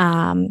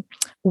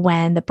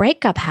 when the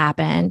breakup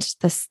happened,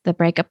 the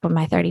breakup when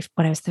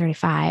I was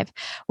 35,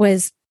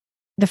 was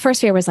the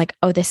first fear was like,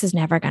 oh, this is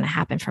never going to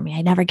happen for me.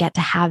 I never get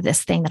to have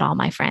this thing that all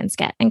my friends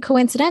get. And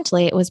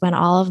coincidentally, it was when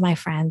all of my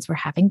friends were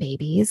having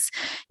babies,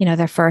 you know,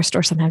 their first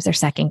or sometimes their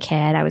second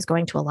kid. I was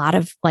going to a lot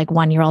of like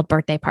 1-year-old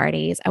birthday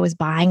parties. I was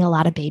buying a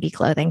lot of baby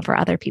clothing for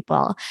other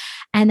people.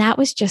 And that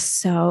was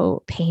just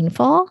so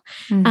painful.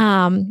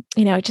 Mm.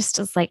 You know, it just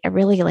was like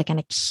an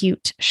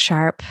acute,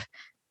 sharp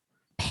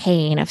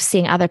pain of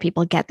seeing other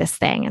people get this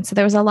thing. And so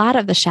there was a lot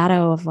of the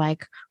shadow of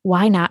like,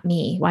 why not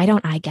me? Why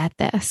don't I get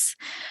this?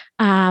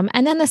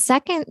 And then the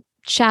second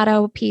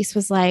shadow piece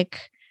was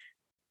like,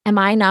 am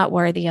I not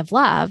worthy of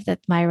love, that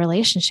my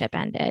relationship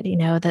ended? You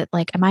know, that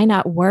like, am I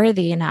not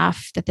worthy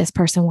enough that this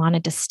person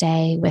wanted to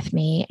stay with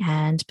me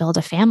and build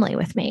a family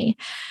with me?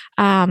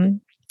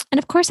 And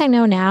of course, I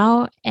know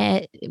now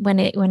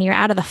when you're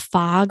out of the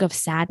fog of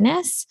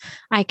sadness,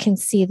 I can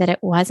see that it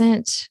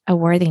wasn't a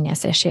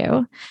worthiness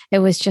issue. It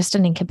was just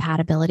an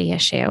incompatibility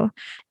issue.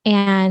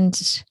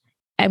 And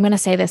I'm going to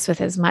say this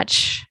with as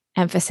much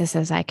emphasis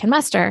as I can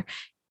muster.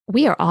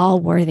 We are all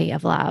worthy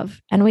of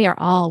love, and we are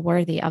all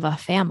worthy of a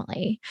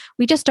family.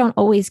 We just don't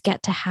always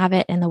get to have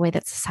it in the way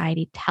that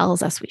society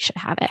tells us we should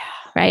have it,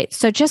 right?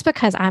 So just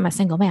because I'm a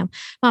single mom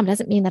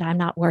doesn't mean that I'm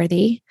not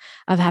worthy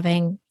of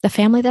having the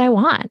family that I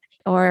want,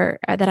 or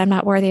that I'm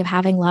not worthy of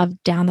having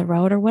love down the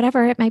road, or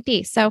whatever it might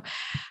be. So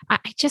I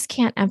just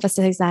can't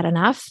emphasize that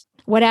enough.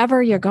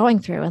 Whatever you're going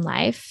through in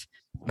life,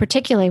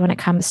 particularly when it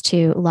comes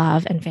to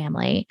love and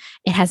family,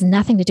 it has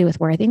nothing to do with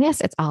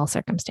worthiness. It's all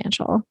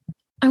circumstantial.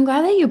 I'm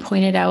glad that you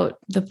pointed out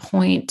the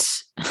point,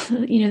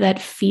 you know, that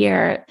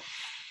fear,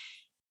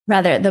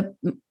 rather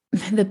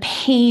the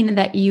pain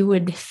that you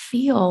would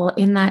feel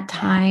in that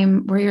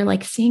time where you're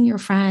like seeing your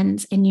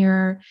friends and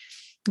you're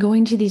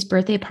going to these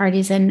birthday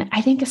parties. And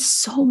I think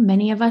so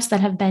many of us that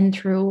have been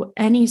through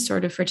any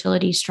sort of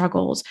fertility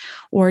struggles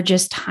or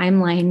just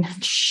timeline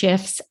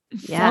shifts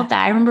felt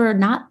that. I remember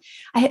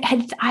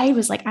I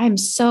was like, I am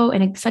so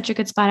in such a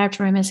good spot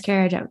after my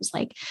miscarriage. I was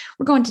like,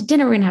 we're going to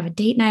dinner. We're going to have a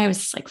date night. It was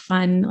just like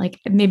fun. Like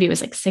maybe it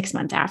was like 6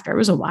 months after. It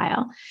was a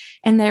while.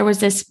 And there was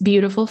this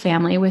beautiful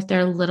family with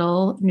their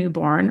little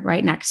newborn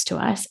right next to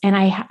us. And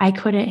I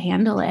couldn't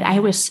handle it. I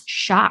was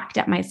shocked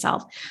at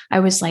myself.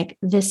 I was like,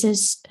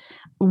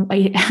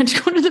 I had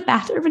to go to the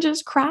bathroom and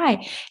just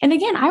cry. And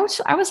again, I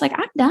was like,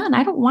 I'm done.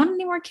 I don't want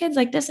any more kids.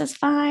 Like, this is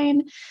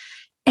fine.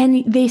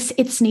 And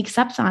it sneaks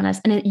up on us.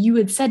 And you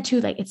had said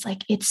too, like,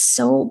 it's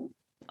so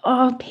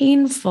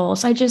painful.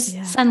 So I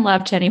just send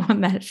love to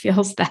anyone that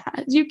feels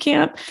that. You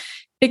can't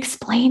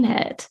explain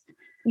it.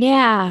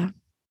 Yeah. And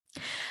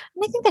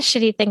I think the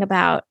shitty thing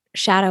about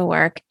shadow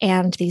work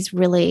and these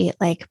really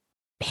like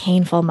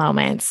painful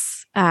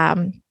moments,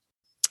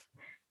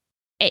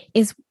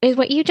 is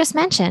what you just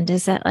mentioned,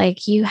 is that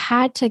like you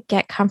had to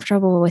get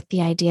comfortable with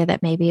the idea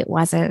that maybe it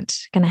wasn't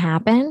going to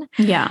happen.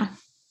 Yeah.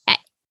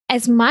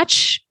 As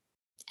much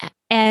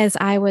as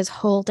I was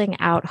holding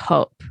out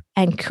hope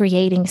and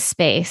creating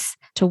space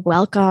to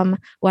welcome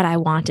what I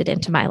wanted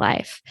into my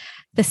life,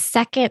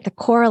 the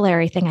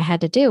corollary thing I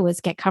had to do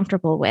was get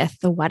comfortable with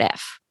the what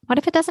if. What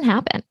if it doesn't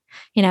happen?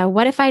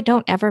 What if I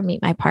don't ever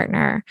meet my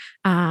partner?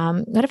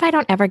 What if I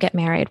don't ever get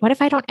married? What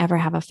if I don't ever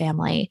have a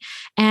family?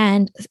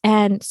 And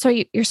so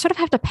you sort of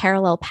have to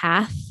parallel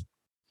path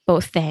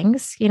both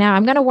things.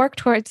 I'm going to work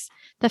towards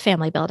the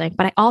family building,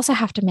 but I also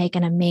have to make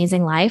an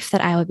amazing life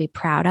that I would be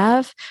proud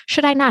of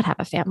should I not have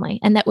a family,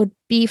 and that would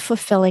be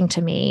fulfilling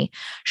to me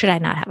should I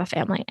not have a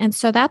family. And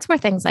so that's where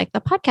things like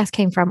the podcast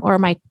came from,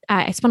 or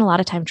I spent a lot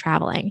of time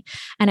traveling,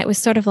 and it was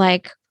sort of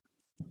like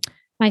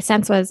my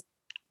sense was,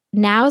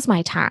 now's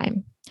my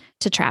time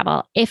to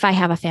travel. If I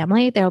have a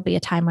family, there will be a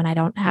time when I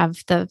don't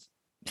have the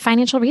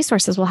financial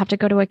resources. Will have to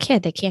go to a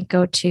kid. They can't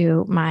go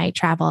to my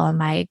travel and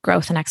my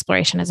growth and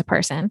exploration as a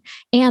person.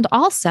 And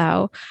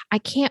also, I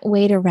can't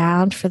wait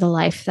around for the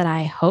life that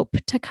I hope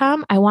to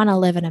come. I want to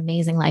live an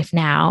amazing life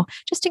now,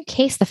 just in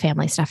case the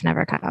family stuff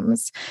never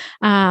comes.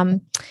 And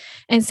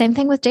same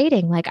thing with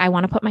dating. Like, I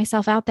want to put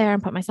myself out there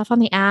and put myself on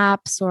the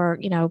apps, or,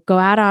 go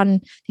out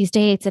on these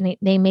dates, and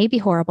they may be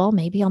horrible.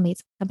 Maybe I'll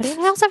meet somebody.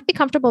 And I also have to be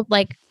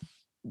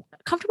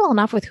comfortable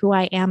enough with who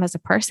I am as a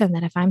person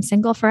that if I'm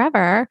single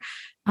forever,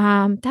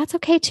 that's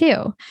okay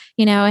too,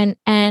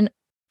 and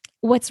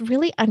what's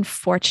really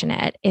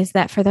unfortunate is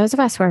that for those of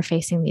us who are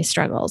facing these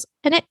struggles,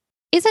 and it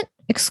isn't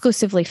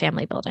exclusively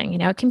family building,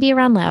 it can be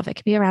around love, it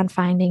can be around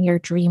finding your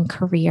dream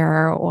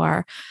career,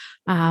 or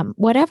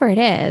whatever it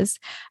is.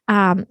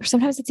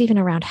 Sometimes it's even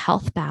around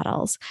health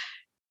battles.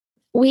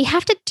 We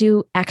have to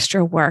do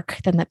extra work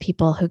than the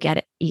people who get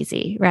it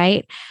easy,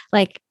 right?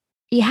 Like,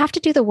 you have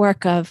to do the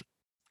work of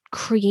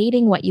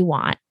creating what you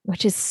want,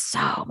 which is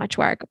so much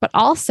work, but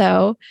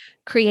also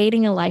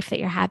creating a life that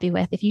you're happy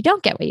with. If you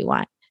don't get what you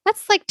want,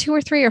 that's like 2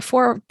 or 3 or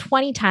 4 or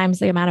 20 times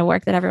the amount of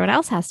work that everyone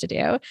else has to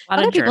do.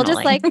 Other people just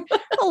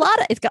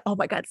oh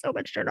my God, so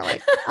much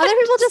journaling. Other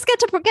people just get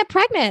to get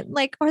pregnant,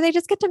 or they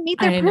just get to meet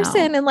their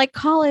person in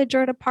college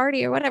or at a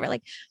party or whatever.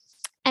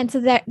 And so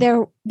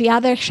they're the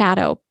other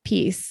shadow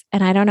piece.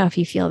 And I don't know if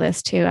you feel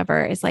this too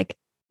ever, is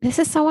this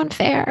is so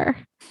unfair.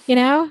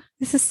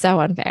 This is so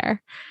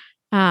unfair.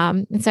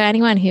 And so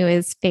anyone who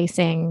is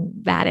facing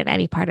that in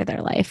any part of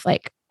their life,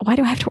 why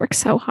do I have to work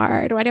so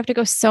hard? Why do I have to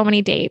go so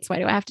many dates? Why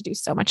do I have to do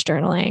so much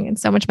journaling and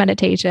so much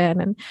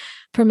meditation? And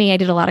for me, I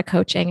did a lot of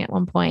coaching at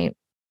one point,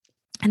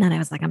 and then I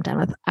was like, I'm done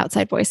with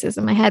outside voices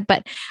in my head.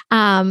 But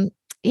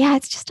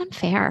it's just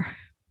unfair,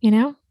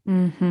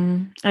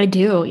 Mm-hmm. I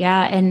do.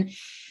 Yeah. And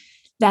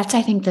that's,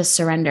 I think, the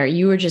surrender.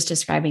 You were just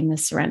describing the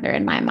surrender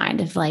in my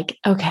mind of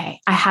okay,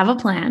 I have a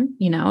plan,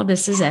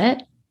 this is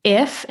it.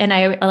 If, and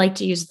I like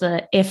to use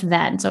the if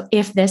then. So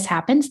if this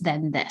happens,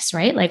 then this,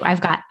 right?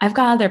 I've got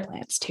other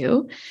plans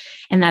too.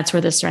 And that's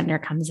where the surrender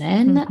comes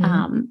in.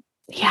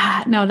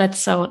 Mm-hmm. That's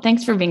so,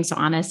 thanks for being so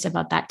honest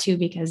about that too,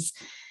 because,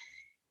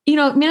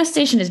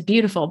 manifestation is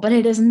beautiful, but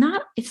it's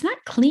not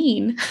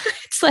clean.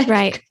 It's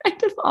right.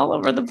 kind of all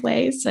over the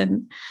place.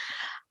 And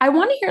I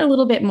want to hear a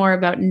little bit more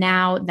about,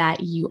 now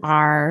that you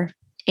are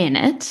in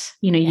it,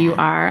 you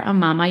are a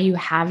mama, you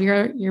have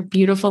your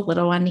beautiful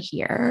little one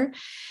here.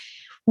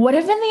 What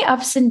have been the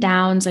ups and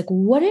downs?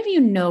 What have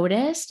you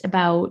noticed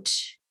about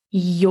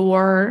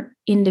your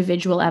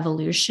individual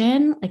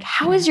evolution?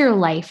 How has your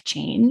life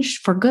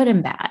changed for good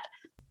and bad?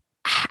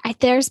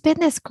 There's been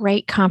this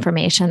great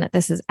confirmation that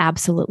this is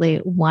absolutely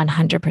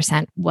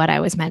 100% what I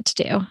was meant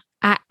to do.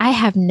 I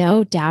have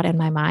no doubt in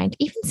my mind,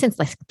 even since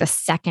the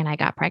second I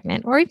got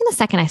pregnant, or even the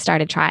second I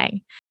started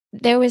trying,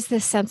 there was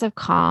this sense of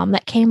calm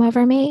that came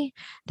over me,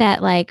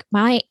 that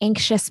my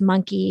anxious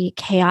monkey,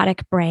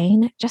 chaotic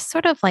brain just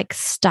sort of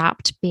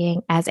stopped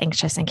being as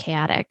anxious and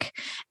chaotic.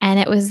 And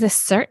it was this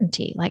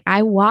certainty.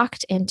 I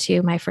walked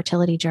into my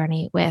fertility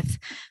journey with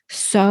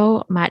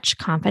so much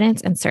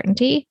confidence and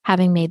certainty,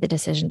 having made the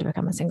decision to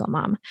become a single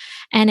mom.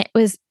 And it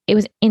was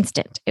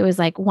instant. It was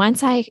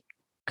once I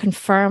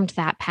confirmed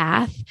that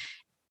path,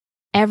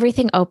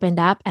 everything opened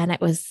up, and it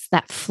was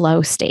that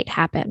flow state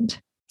happened.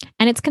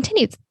 And it's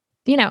continued.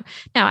 Now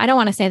I don't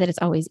want to say that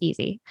it's always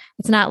easy.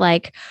 It's not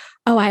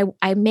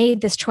I made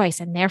this choice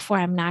and therefore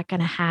I'm not going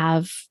to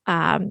have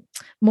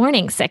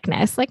morning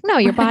sickness. No,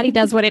 your body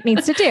does what it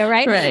needs to do.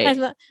 Right. Right.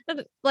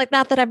 And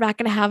not that I'm not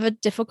going to have a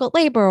difficult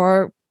labor,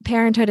 or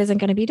parenthood isn't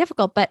going to be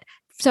difficult. But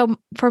so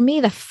for me,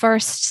 the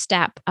first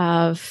step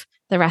of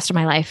the rest of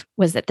my life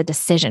was the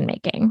decision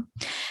making.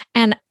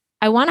 And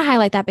I want to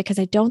highlight that because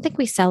I don't think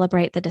we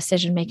celebrate the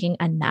decision making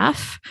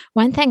enough.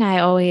 One thing I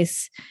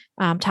always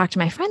talk to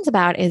my friends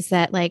about is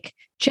that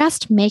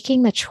just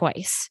making the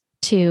choice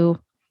to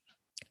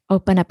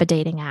open up a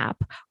dating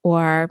app,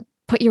 or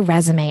put your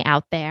resume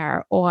out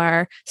there,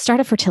 or start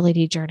a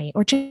fertility journey,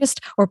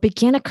 or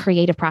begin a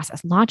creative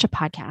process, launch a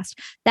podcast.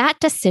 That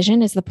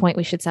decision is the point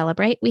we should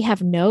celebrate. We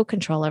have no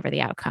control over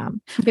the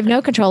outcome. We have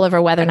no control over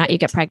whether or not you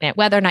get pregnant,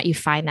 whether or not you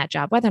find that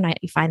job, whether or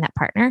not you find that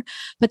partner.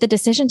 But the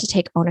decision to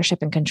take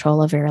ownership and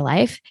control over your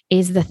life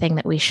is the thing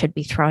that we should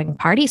be throwing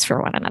parties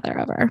for one another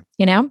over,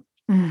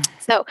 Mm.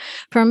 So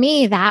for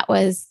me, that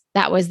was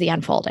that was the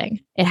unfolding.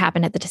 It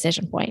happened at the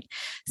decision point.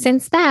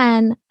 Since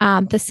then,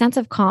 the sense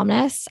of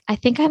calmness, I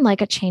think I'm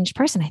like a changed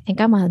person. I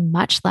think I'm a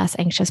much less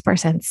anxious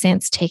person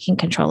since taking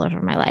control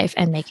over my life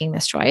and making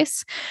this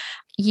choice.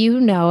 You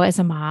know, as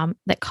a mom,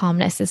 that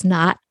calmness is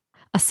not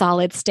a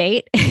solid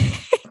state.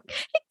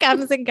 It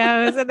comes and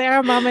goes. And there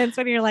are moments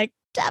when you're like,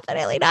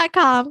 definitely not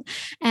calm.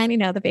 And,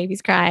 the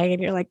baby's crying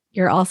and you're like,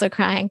 you're also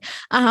crying.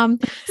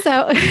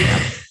 So,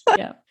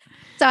 Yeah.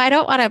 So I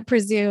don't want to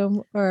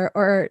presume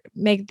or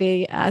make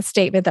the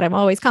statement that I'm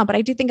always calm, but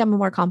I do think I'm a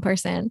more calm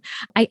person.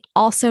 I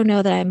also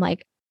know that I'm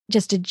like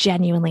just a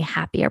genuinely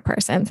happier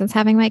person since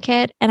having my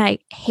kid. And I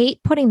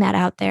hate putting that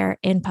out there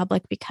in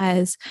public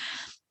because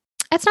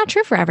it's not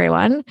true for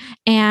everyone.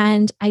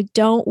 And I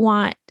don't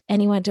want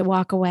anyone to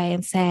walk away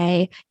and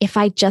say, if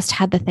I just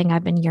had the thing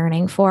I've been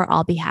yearning for,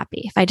 I'll be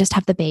happy. If I just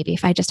have the baby,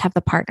 if I just have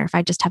the partner, if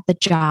I just have the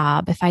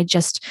job, if I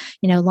just,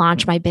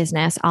 launch my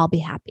business, I'll be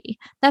happy.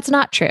 That's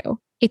not true.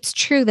 It's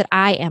true that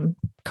I am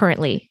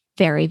currently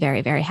very,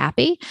 very, very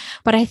happy.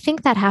 But I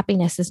think that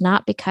happiness is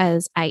not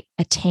because I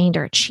attained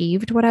or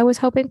achieved what I was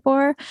hoping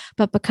for,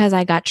 but because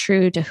I got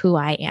true to who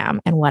I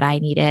am and what I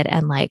needed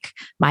and like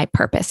my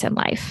purpose in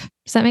life.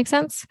 Does that make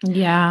sense?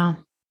 Yeah.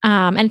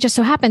 And it just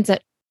so happens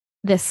that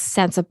this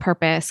sense of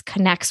purpose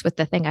connects with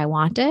the thing I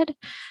wanted.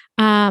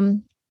 So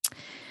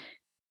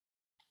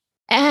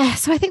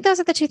I think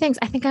those are the two things.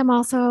 I think I'm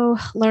also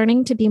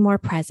learning to be more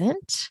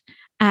present.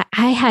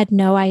 I had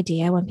no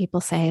idea when people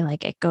say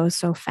like it goes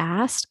so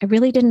fast. I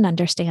really didn't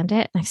understand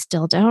it. And I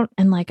still don't.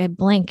 And like I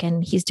blink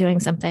and he's doing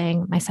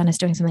something. My son is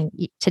doing something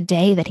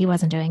today that he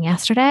wasn't doing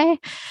yesterday.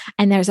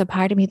 And there's a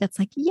part of me that's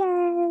like,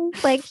 yay,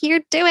 like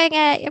you're doing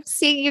it. I'm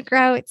seeing you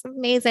grow. It's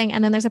amazing.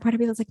 And then there's a part of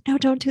me that's like, no,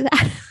 don't do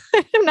that.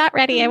 I'm not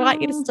ready. I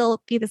want you to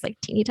still be this like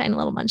teeny tiny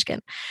little munchkin.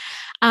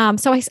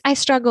 So I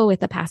struggle with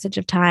the passage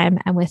of time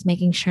and with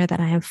making sure that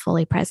I am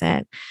fully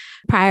present.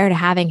 Prior to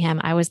having him,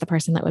 I was the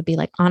person that would be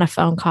like on a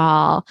phone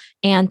call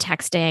and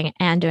texting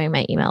and doing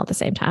my email at the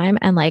same time.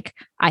 And like,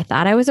 I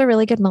thought I was a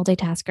really good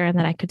multitasker and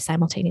that I could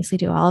simultaneously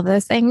do all of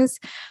those things.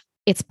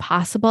 It's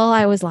possible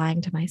I was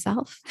lying to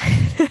myself.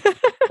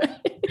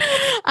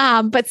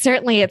 But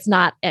certainly it's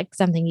not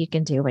something you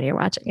can do when you're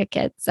watching a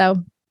kid. So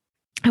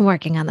I'm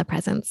working on the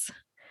presence.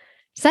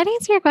 Does that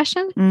answer your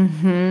question?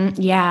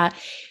 Mm-hmm. Yeah.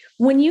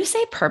 When you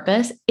say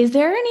purpose, is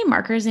there any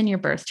markers in your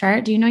birth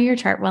chart? Do you know your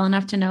chart well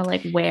enough to know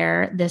like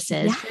where this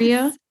is for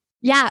you?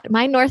 Yeah.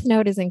 My North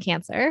Node is in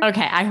Cancer.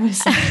 Okay. I was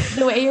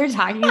the way you're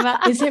talking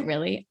about, is it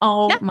really?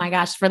 Oh my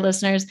gosh. For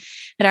listeners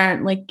that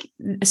aren't like,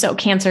 so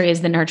Cancer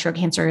is the nurturer,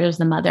 Cancer is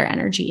the mother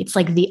energy. It's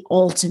like the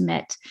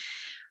ultimate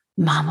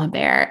mama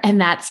bear. And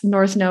that's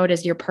North Node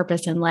is your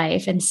purpose in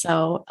life. And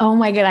so, oh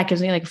my God, that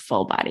gives me like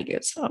full body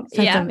goosebumps.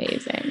 That's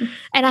amazing.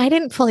 And I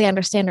didn't fully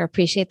understand or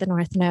appreciate the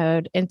North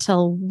Node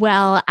until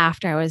well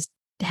after I was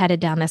headed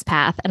down this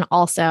path. And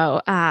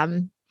also,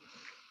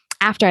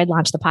 after I'd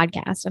launched the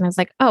podcast and I was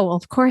like, oh, well,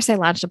 of course I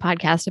launched a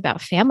podcast about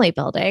family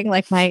building.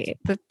 Like my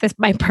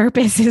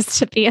purpose is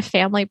to be a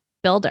family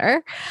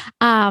builder.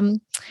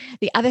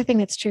 The other thing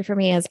that's true for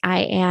me is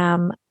I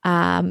am,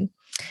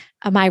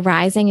 my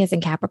rising is in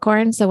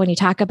Capricorn. So when you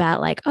talk about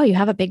like, oh, you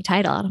have a big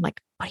title, and I'm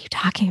like, what are you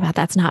talking about?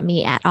 That's not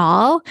me at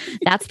all.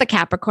 That's the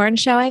Capricorn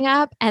showing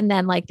up. And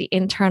then like the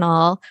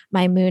internal,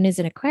 my moon is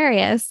in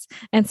Aquarius.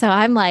 And so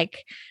I'm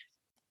like,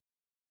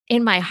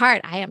 in my heart,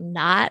 I am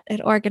not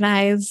an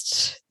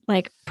organized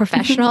like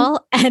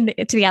professional. And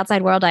to the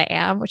outside world, I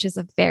am, which is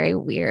a very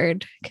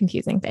weird,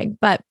 confusing thing.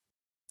 But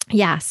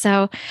yeah,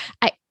 so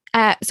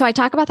I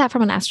talk about that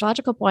from an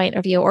astrological point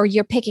of view, or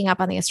you're picking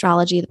up on the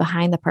astrology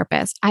behind the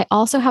purpose. I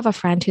also have a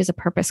friend who's a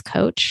purpose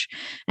coach.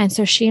 And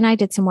so she and I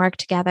did some work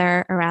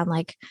together around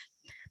like,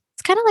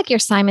 it's kind of like your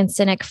Simon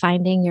Sinek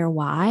finding your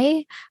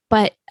why,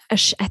 but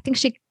I think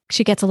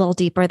she gets a little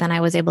deeper than I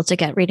was able to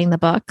get reading the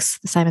books,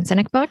 the Simon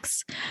Sinek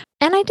books.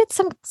 And I did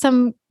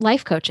some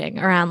life coaching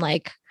around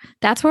like,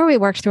 that's where we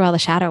worked through all the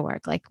shadow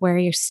work, like where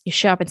you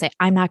show up and say,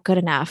 I'm not good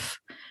enough.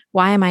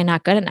 Why am I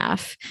not good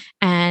enough?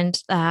 And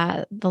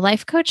the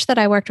life coach that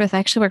I worked with, I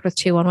actually worked with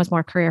two. One was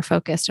more career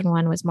focused and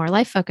one was more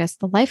life focused.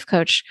 The life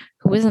coach,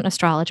 who is an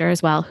astrologer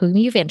as well, whom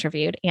you've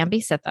interviewed,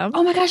 Ambi Sitham.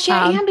 Oh my gosh,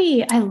 yeah,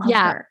 Ambi. I love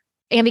her.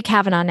 Ambi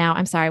Kavanaugh now.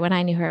 I'm sorry. When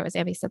I knew her, it was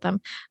Ambi Sitham.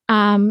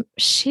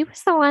 She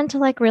was the one to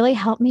like really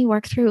help me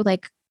work through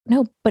like,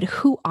 no, but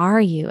who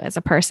are you as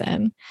a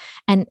person?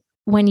 And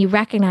when you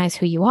recognize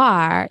who you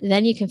are,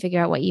 then you can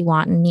figure out what you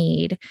want and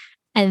need.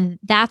 And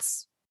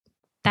that's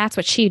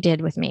what she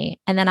did with me.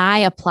 And then I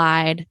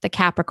applied the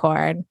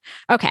Capricorn.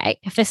 Okay,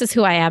 if this is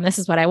who I am, this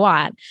is what I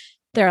want.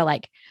 There are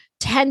like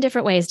 10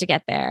 different ways to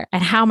get there.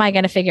 And how am I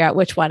going to figure out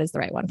which one is the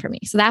right one for me?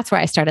 So that's where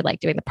I started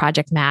like doing the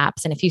project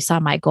maps. And if you saw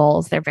my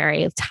goals, they're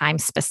very time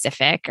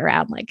specific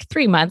around like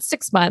 3 months,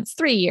 6 months,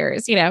 3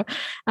 years,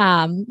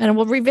 and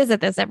we'll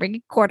revisit this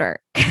every quarter.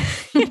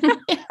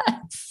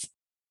 Yes.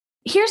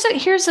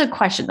 Here's a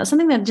question though,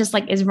 something that just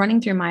like is running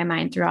through my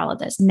mind through all of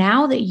this.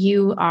 Now that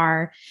you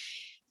are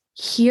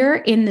here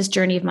in this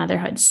journey of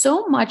motherhood,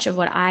 so much of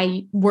what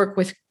I work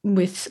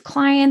with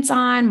clients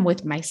on,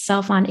 with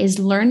myself on, is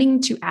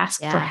learning to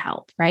ask for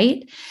help,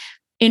 right?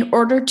 In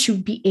order to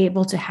be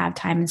able to have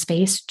time and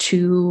space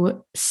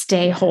to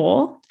stay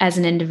whole as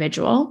an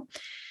individual.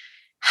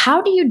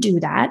 How do you do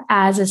that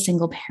as a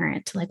single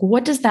parent? Like,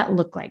 what does that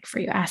look like for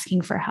you,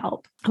 asking for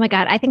help? Oh my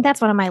God. I think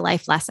that's one of my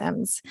life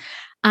lessons.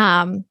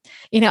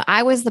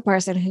 I was the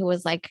person who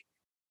was like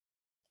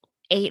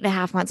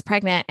 8.5 months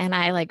pregnant, and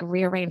I like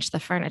rearranged the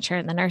furniture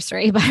in the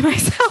nursery by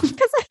myself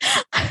because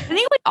I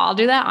think we all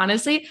do that,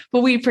 honestly,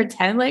 but we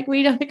pretend like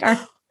we don't like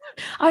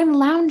I'm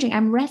lounging,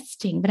 I'm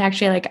resting, but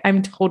actually like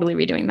I'm totally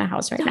redoing the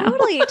house right now.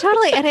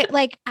 Totally. And it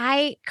like,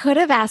 I could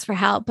have asked for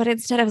help, but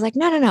instead I was like,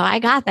 no, I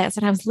got this.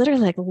 And I was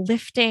literally like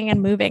lifting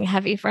and moving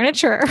heavy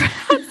furniture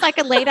so I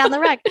could lay down the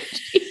rug.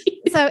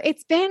 So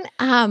it's been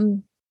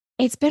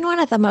one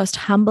of the most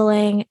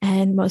humbling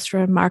and most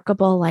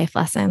remarkable life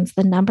lessons.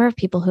 The number of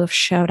people who have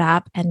showed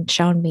up and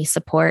shown me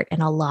support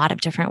in a lot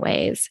of different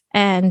ways.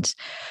 And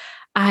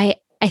I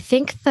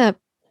think the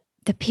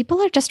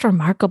people are just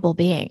remarkable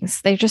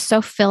beings. They're just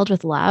so filled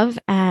with love.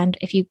 And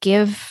if you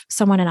give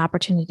someone an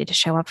opportunity to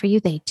show up for you,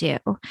 they do.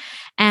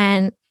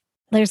 And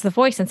there's the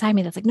voice inside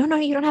me that's like, no,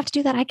 you don't have to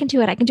do that. I can do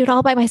it. I can do it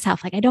all by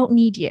myself. Like, I don't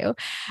need you.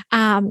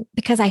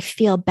 Because I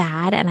feel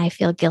bad and I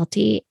feel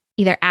guilty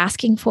either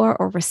asking for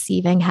or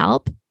receiving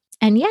help.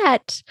 And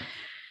yet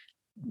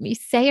you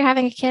say you're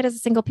having a kid as a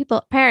single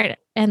parent,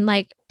 and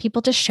like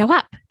people just show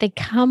up. They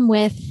come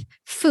with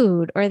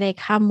food, or they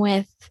come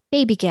with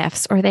baby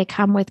gifts, or they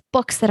come with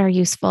books that are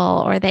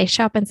useful, or they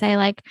show up and say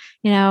like,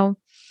 can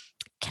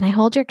I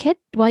hold your kid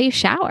while you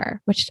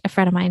shower? Which a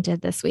friend of mine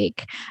did this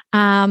week.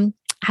 I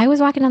was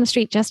walking down the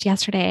street just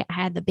yesterday. I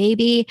had the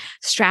baby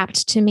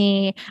strapped to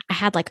me. I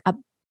had like a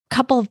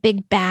couple of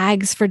big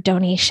bags for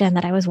donation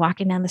that I was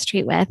walking down the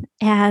street with.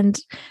 And,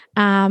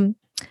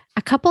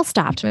 a couple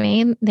stopped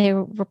me. They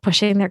were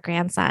pushing their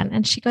grandson,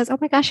 and she goes, "Oh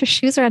my gosh, your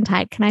shoes are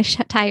untied. Can I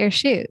tie your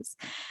shoes?"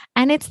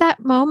 And it's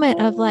that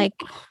moment of like,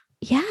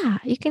 yeah,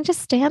 you can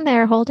just stand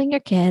there holding your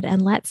kid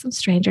and let some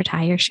stranger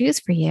tie your shoes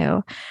for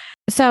you.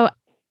 So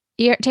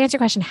to answer your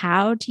question,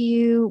 how do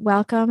you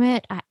welcome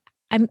it?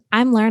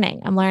 I'm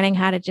learning. I'm learning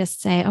how to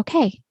just say,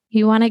 okay,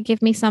 you want to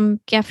give me some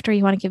gift, or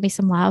you want to give me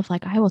some love?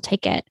 Like, I will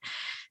take it.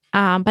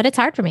 But it's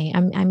hard for me.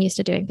 I'm used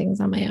to doing things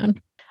on my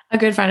own. A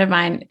good friend of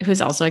mine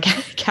who's also a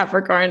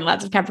Capricorn,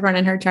 lots of Capricorn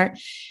in her chart,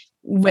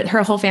 with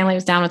her whole family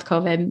was down with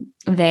COVID.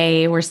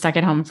 They were stuck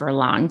at home for a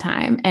long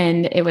time,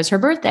 and it was her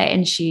birthday.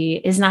 And she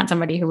is not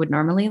somebody who would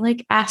normally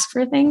like ask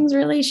for things,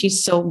 really.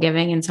 She's so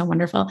giving and so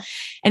wonderful.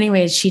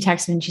 Anyways, she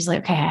texted me and she's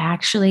like, okay,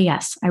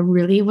 yes, I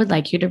really would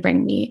like you to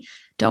bring me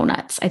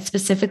donuts. I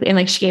specifically, and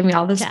like, she gave me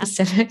all the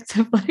specifics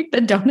of like the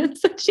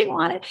donuts that she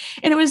wanted.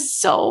 And it was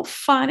so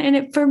fun.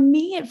 And for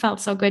me, it felt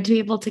so good to be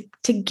able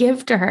to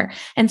give to her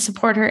and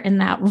support her in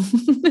that,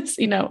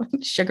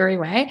 sugary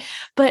way.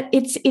 But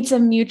it's a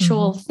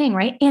mutual thing,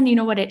 right? And you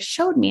know what it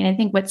showed me? And I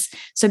think what's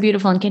so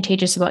beautiful and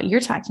contagious about what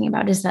you're talking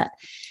about is that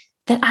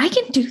I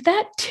can do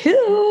that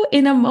too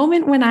in a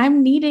moment when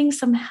I'm needing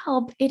some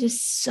help. It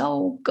is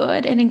so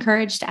good and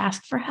encouraged to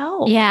ask for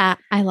help. Yeah.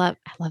 I love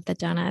the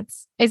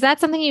donuts. Is that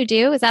something you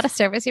do? Is that a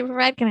service you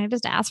provide? Can I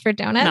just ask for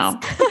donuts?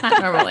 No,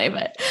 not normally,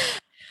 but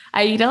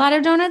I eat a lot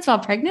of donuts while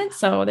pregnant.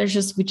 So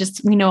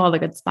we know all the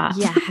good spots.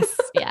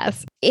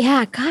 Yes.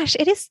 Yeah. Gosh,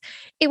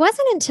 it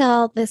wasn't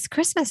until this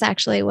Christmas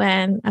actually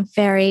when a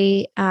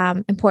very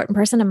important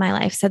person in my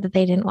life said that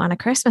they didn't want a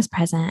Christmas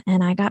present.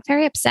 And I got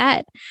very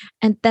upset.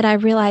 And that I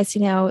realized,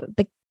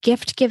 the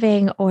gift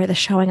giving or the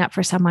showing up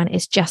for someone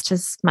is just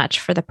as much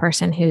for the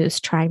person who's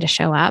trying to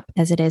show up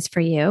as it is for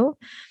you,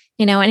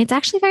 and it's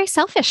actually very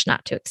selfish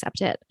not to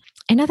accept it.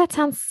 I know that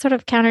sounds sort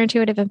of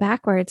counterintuitive and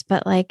backwards,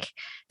 but like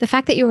the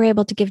fact that you were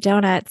able to give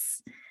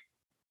donuts,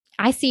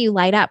 I see you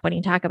light up when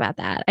you talk about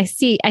that. I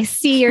see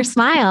your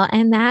smile,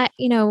 and that,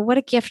 what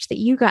a gift that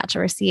you got to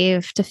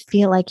receive to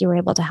feel like you were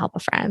able to help a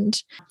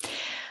friend.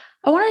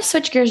 I want to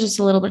switch gears just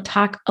a little bit,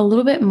 talk a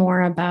little bit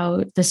more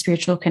about the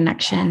spiritual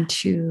connection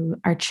to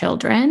our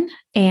children.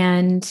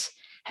 And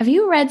have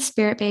you read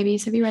Spirit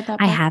Babies? Have you read that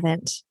book? I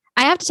haven't.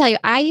 I have to tell you,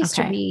 I used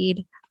to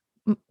read,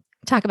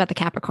 talk about the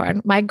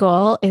Capricorn. My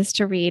goal is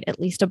to read at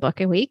least a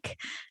book a week.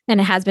 And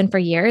it has been for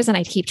years. And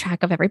I keep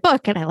track of every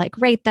book, and I like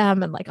rate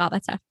them and like all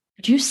that stuff.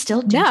 Do you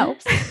still do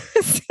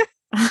this?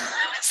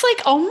 It's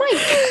like, oh my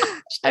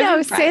gosh.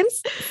 No,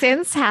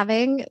 since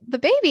having the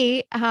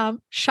baby,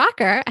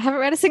 shocker, I haven't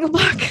read a single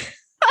book.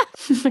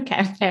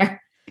 Okay,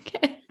 fair.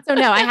 Okay. So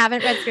no, I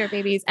haven't read Spirit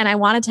Babies, and I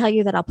want to tell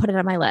you that I'll put it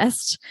on my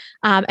list,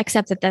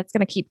 except that that's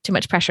going to keep too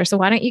much pressure. So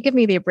why don't you give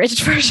me the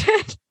abridged version?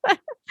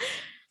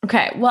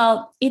 Okay.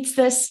 Well, it's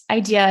this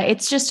idea.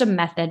 It's just a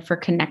method for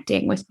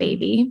connecting with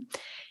baby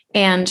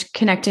and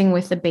connecting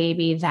with the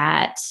baby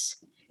that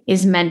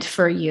is meant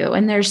for you.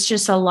 And there's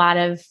just a lot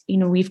of,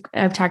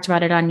 I've talked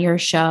about it on your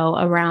show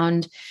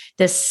around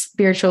this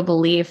spiritual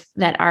belief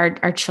that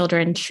our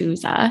children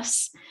choose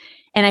us.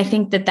 And I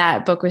think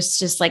that book was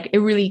just like, it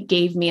really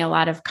gave me a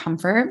lot of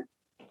comfort.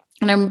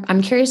 And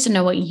I'm curious to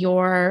know what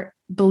your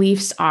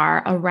beliefs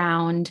are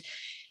around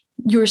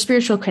your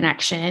spiritual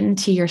connection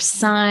to your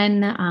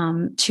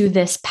son, to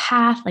this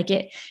path, like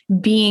it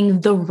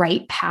being the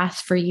right path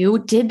for you.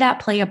 Did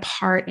that play a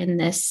part in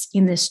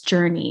this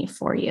journey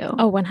for you?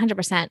 Oh,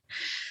 100%.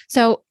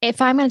 So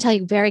if I'm going to tell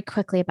you very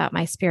quickly about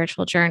my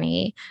spiritual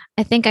journey,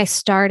 I think I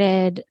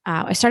started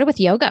with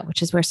yoga,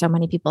 which is where so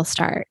many people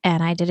start.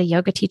 And I did a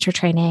yoga teacher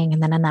training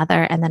and then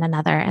another, and then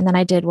another. And then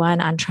I did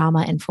one on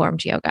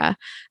trauma-informed yoga,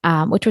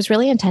 which was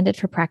really intended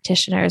for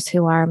practitioners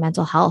who are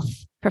mental health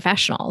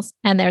professionals.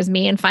 And there's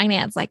me in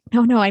finance, like,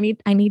 no, I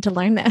need to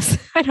learn this.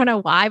 I don't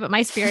know why, but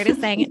my spirit is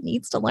saying it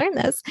needs to learn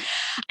this.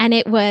 And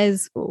it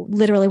was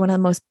literally one of the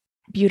most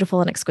beautiful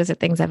and exquisite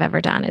things I've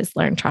ever done is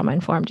learn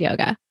trauma-informed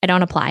yoga. I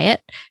don't apply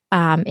it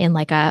in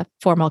like a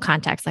formal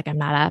context. Like I'm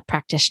not a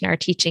practitioner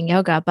teaching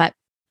yoga, but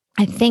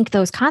I think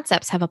those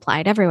concepts have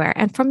applied everywhere.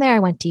 And from there, I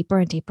went deeper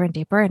and deeper and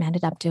deeper and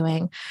ended up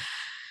doing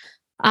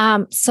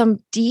some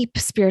deep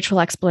spiritual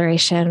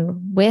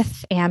exploration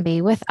with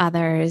Ambi, with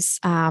others,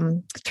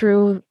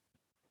 through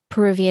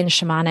Peruvian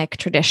shamanic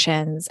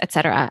traditions, et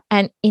cetera.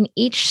 And in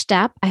each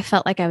step, I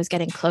felt like I was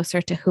getting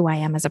closer to who I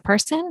am as a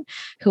person,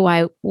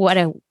 what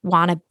I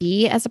want to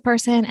be as a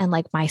person, and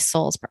like my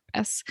soul's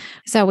purpose.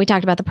 So we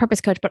talked about the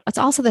purpose coach, but it's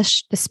also the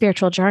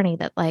spiritual journey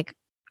that, like,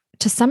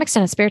 to some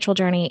extent, a spiritual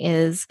journey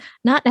is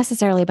not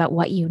necessarily about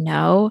what you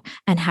know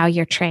and how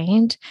you're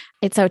trained.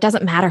 So it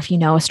doesn't matter if you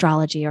know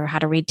astrology or how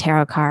to read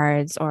tarot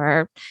cards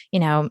or,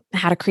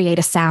 how to create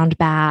a sound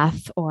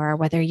bath or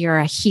whether you're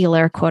a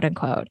healer, quote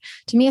unquote.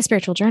 To me, a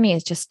spiritual journey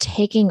is just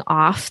taking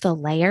off the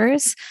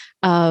layers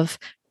of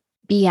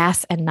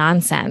BS and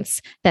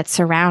nonsense that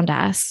surround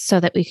us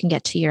so that we can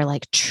get to your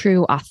like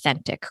true,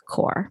 authentic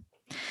core.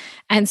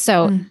 And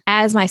so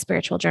as my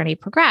spiritual journey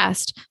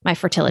progressed, my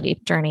fertility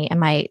journey and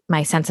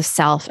my sense of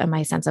self and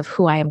my sense of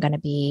who I am going to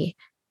be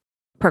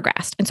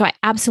progressed. And so I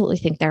absolutely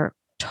think they're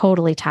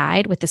totally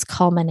tied with this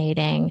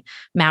culminating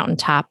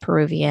mountaintop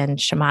Peruvian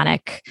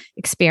shamanic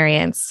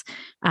experience,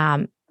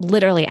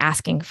 literally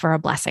asking for a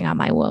blessing on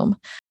my womb.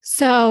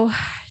 So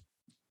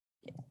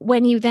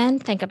when you then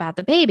think about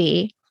the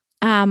baby,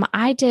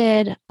 I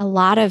did a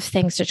lot of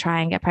things to try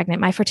and get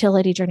pregnant. My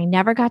fertility journey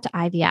never got to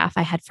IVF.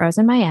 I had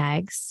frozen my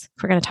eggs,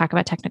 if we're going to talk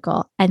about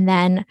technical. And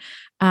then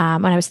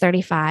when I was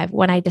 35,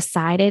 when I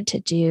decided to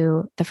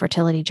do the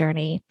fertility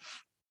journey,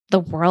 the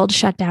world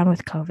shut down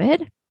with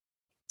COVID.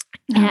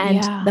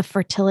 And the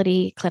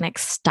fertility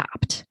clinics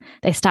stopped.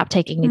 They stopped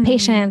taking new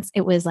patients.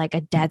 It was like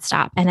a dead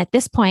stop. And at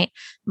this point,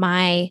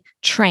 my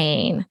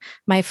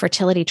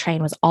fertility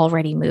train was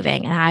already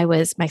moving.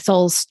 And my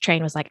soul's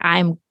train was like,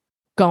 I'm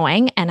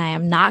going and I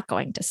am not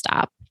going to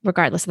stop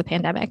regardless of the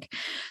pandemic.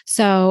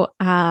 So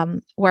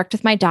worked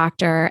with my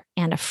doctor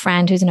and a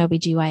friend who's an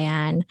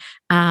OBGYN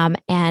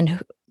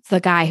and the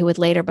guy who would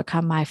later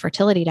become my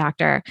fertility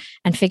doctor,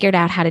 and figured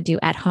out how to do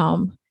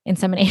at-home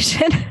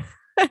insemination.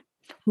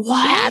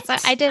 What? Yeah,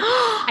 so I did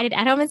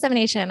at-home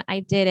insemination. I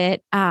did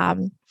it.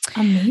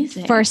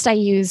 Amazing. First, I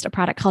used a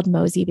product called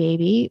Mosey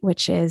Baby,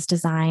 which is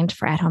designed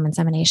for at-home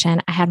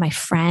insemination. I had my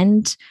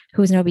friend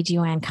who was an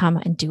OBGYN come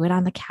and do it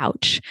on the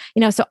couch,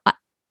 so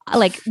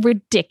like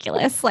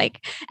ridiculous,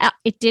 like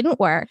it didn't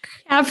work.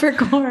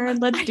 Capricorn,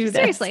 let's do this.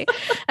 Seriously.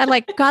 And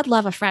like, God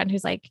love a friend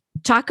who's like,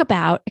 talk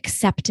about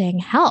accepting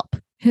help.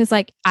 Who's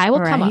like, I will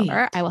come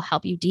over. I will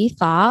help you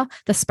de-thaw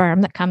the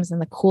sperm that comes in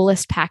the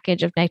coolest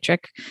package of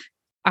nitric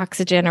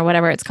oxygen or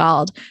whatever it's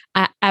called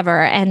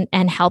ever,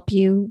 and help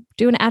you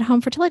do an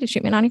at-home fertility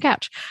treatment on your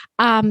couch.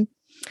 I'm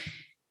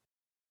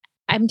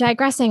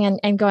digressing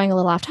and going a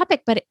little off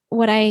topic, but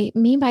what I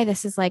mean by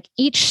this is like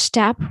each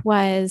step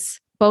was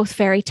both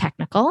very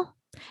technical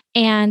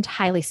and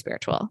highly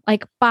spiritual.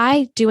 Like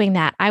by doing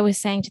that, I was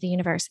saying to the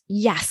universe,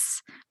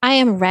 yes, I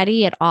am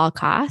ready at all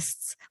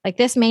costs. Like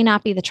this may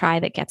not be the try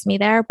that gets me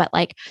there, but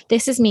like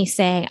this is me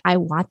saying, I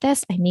want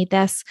this, I need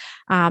this,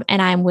 and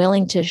I'm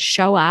willing to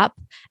show up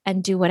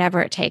and do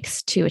whatever it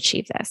takes to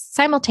achieve this.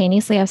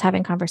 Simultaneously, I was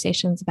having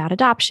conversations about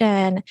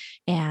adoption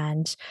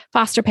and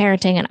foster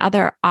parenting and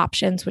other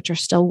options, which are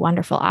still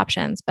wonderful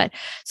options. But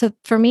so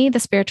for me,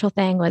 the spiritual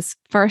thing was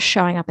first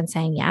showing up and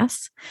saying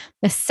yes.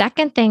 The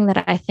second thing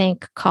that I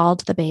think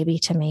called the baby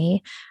to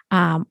me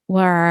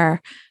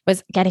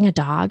was getting a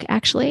dog,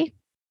 actually.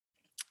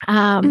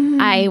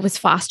 I was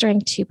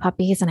fostering 2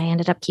 puppies and I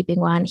ended up keeping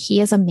one. He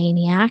is a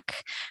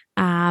maniac,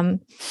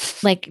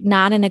 like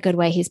not in a good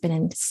way. He's been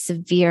in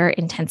severe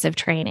intensive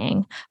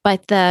training,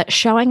 but the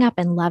showing up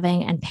and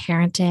loving and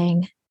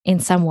parenting in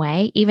some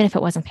way, even if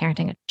it wasn't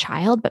parenting a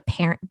child, but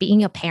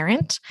being a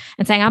parent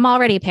and saying, I'm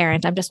already a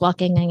parent, I'm just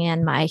welcoming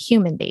in my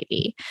human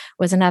baby,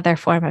 was another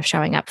form of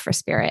showing up for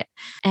spirit.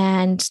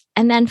 And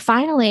then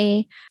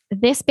finally,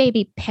 this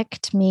baby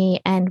picked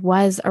me and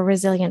was a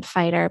resilient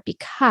fighter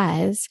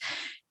because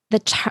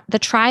the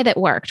try that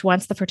worked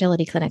once the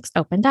fertility clinics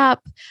opened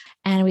up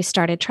and we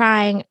started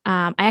trying,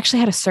 I actually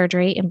had a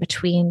surgery in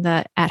between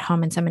the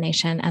at-home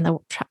insemination and the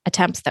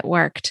attempts that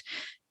worked.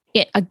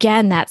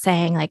 Again, that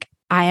saying like,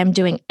 I am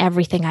doing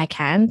everything I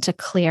can to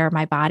clear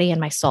my body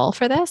and my soul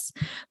for this.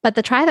 But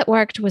the try that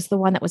worked was the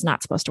one that was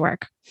not supposed to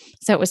work.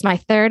 So it was my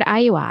third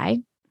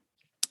IUI.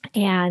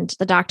 And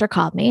the doctor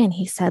called me and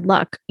he said,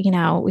 look,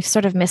 we've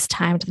sort of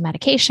mistimed the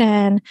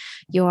medication.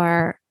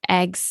 Your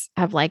eggs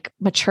have like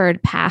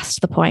matured past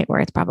the point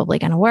where it's probably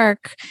going to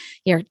work.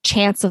 Your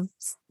chance of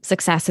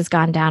success has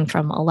gone down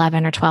from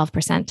 11 or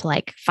 12% to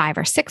like 5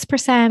 or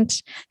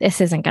 6%. This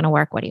isn't going to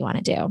work. What do you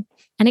want to do?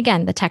 And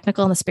again, the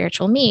technical and the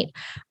spiritual meet.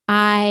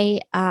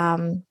 I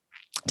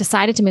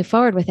decided to move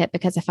forward with it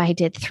because if I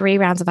did 3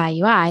 rounds of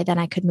IUI, then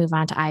I could move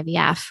on to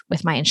IVF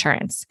with my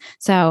insurance.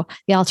 So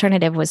the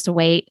alternative was to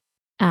wait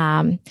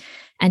and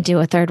do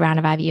a 3rd round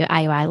of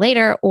IUI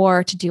later,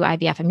 or to do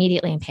IVF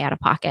immediately and pay out of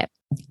pocket.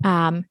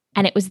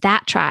 And it was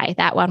that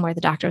one where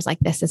the doctor was like,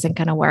 this isn't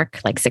going to work.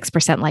 Like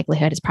 6%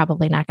 likelihood is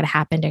probably not going to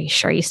happen. Are you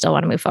sure you still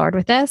want to move forward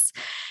with this?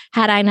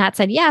 Had I not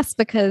said yes,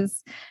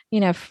 because,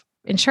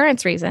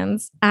 insurance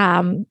reasons,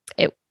 I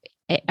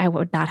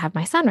would not have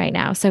my son right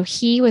now. So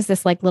he was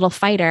this like little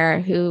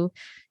fighter who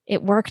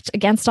it worked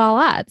against all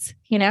odds,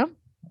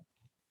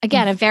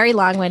 Again, a very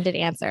long-winded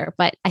answer,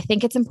 but I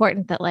think it's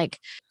important that like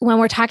when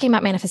we're talking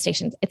about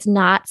manifestations, it's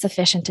not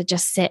sufficient to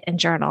just sit and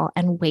journal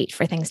and wait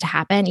for things to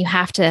happen. You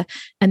have to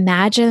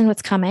imagine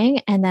what's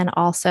coming. And then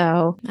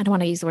also, I don't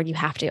want to use the word you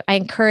have to. I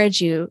encourage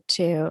you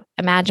to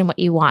imagine what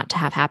you want to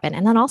have happen.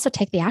 And then also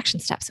take the action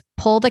steps,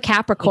 pull the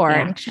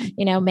Capricorn,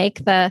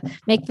 make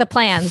the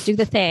plans, do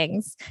the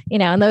things,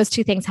 and those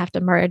 2 things have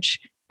to merge.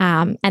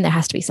 And there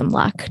has to be some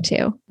luck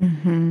too.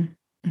 Mm-hmm.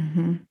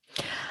 Mm-hmm.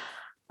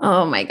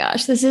 Oh my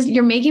gosh,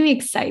 you're making me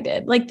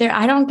excited. Like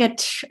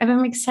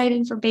I'm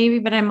excited for baby,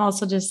 but I'm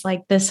also just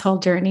like this whole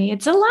journey.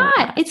 It's a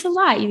lot. It's a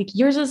lot.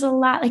 Yours is a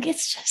lot. Like,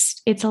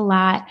 it's a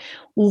lot.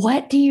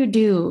 What do you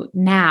do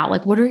now?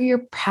 Like, what are your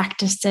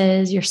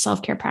practices, your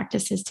self-care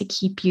practices to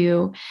keep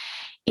you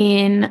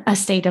in a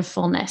state of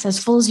fullness,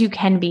 as full as you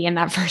can be in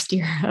that first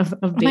year of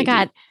baby? Oh my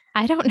God.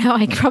 I don't know.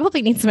 I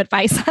probably need some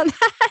advice on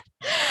that.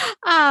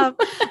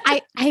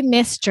 I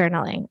miss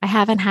journaling. I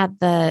haven't had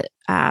the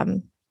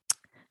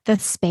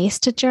space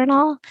to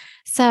journal.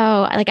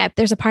 So like,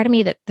 there's a part of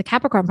me that the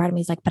Capricorn part of me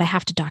is like, but I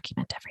have to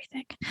document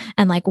everything.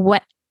 And like,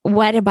 what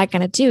am I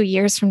going to do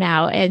years from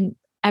now? And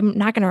I'm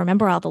not going to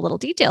remember all the little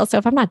details. So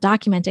if I'm not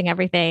documenting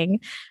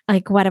everything,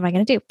 like, what am I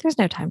going to do? There's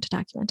no time to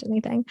document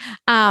anything.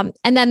 And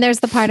then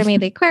there's the part of me,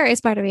 the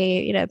Aquarius part of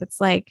me, that's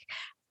like,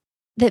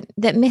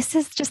 that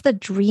misses just the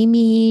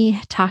dreamy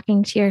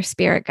talking to your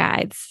spirit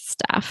guides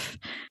stuff.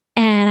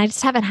 And I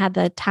just haven't had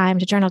the time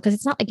to journal, because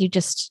it's not like you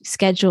just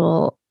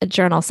schedule a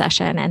journal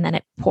session and then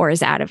it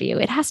pours out of you.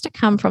 It has to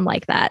come from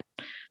like that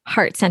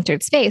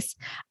heart-centered space.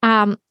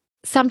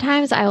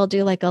 Sometimes I will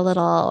do like a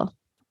little,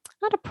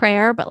 not a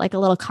prayer, but like a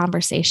little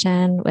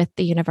conversation with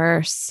the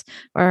universe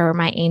or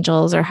my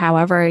angels or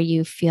however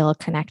you feel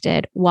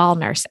connected while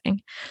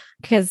nursing.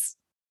 Because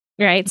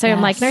right. So I'm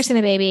like nursing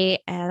the baby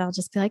and I'll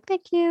just be like,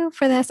 thank you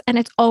for this. And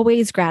it's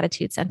always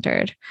gratitude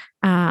centered,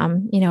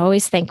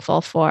 always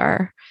thankful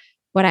for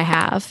what I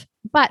have.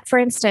 But for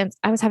instance,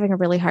 I was having a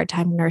really hard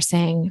time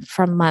nursing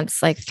from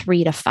months like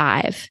 3 to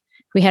 5.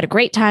 We had a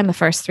great time the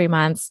first 3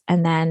 months.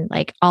 And then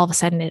like all of a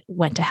sudden it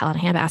went to hell in a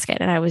handbasket.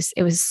 And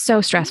it was so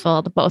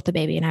stressful to both the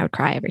baby and I would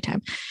cry every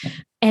time.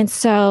 And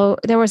so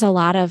there was a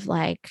lot of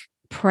like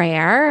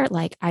prayer,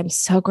 like, I'm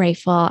so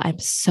grateful. I'm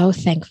so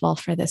thankful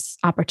for this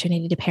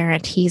opportunity to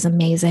parent. He's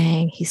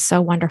amazing. He's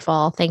so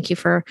wonderful. Thank you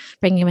for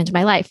bringing him into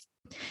my life.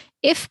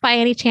 If by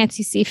any chance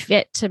you see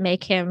fit to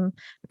make him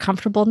a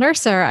comfortable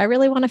nurser, I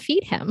really want to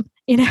feed him,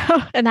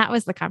 and that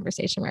was the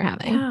conversation we're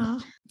having.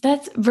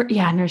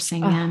 Yeah.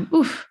 Nursing, man.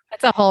 Oof.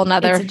 That's a whole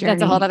nother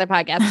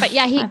podcast. But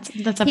yeah, he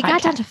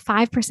got down to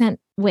 5%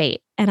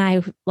 weight and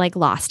I like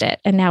lost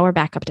it. And now we're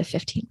back up to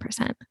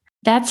 15%.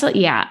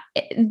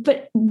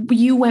 But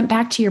you went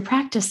back to your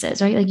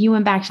practices, right? Like you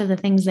went back to the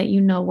things that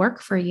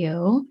work for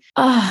you.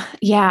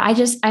 Yeah.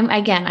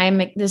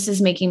 This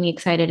is making me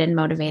excited and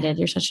motivated.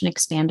 You're such an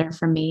expander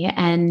for me.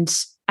 And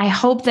I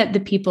hope that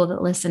the people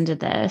that listen to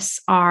this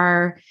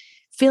are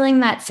feeling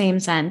that same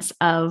sense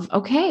of,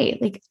 okay,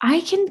 like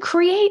I can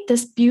create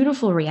this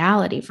beautiful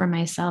reality for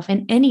myself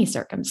in any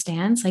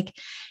circumstance, like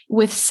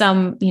with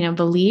some,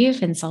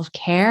 belief and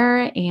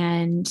self-care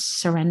and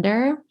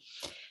surrender.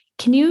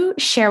 Can you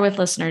share with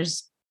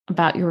listeners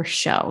about your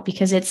show?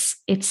 Because it's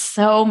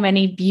so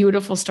many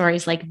beautiful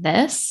stories like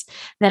this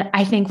that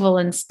I think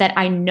that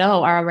I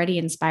know are already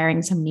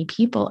inspiring so many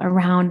people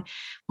around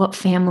what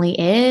family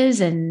is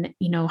and,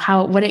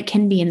 what it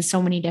can be in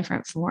so many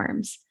different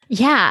forms.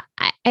 Yeah,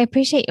 I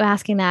appreciate you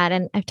asking that.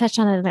 And I've touched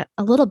on it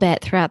a little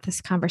bit throughout this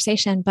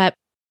conversation, but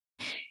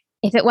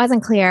if it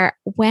wasn't clear,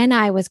 when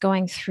I was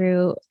going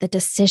through the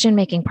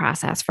decision-making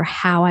process for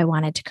how I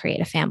wanted to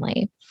create a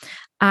family,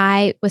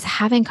 I was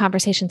having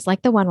conversations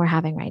like the one we're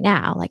having right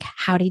now. Like,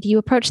 how did you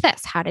approach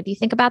this? How did you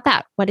think about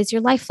that? What is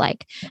your life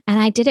like? And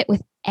I did it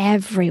with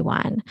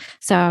everyone.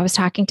 So I was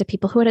talking to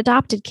people who had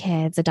adopted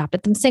kids,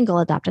 adopted them single,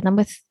 adopted them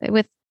with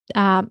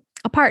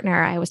a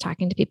partner. I was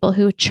talking to people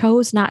who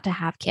chose not to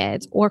have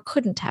kids or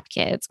couldn't have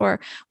kids or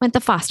went the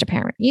foster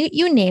parent.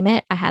 You name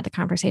it, I had the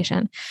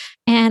conversation.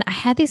 And I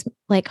had these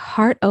like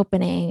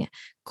heart-opening,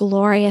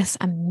 glorious,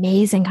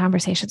 amazing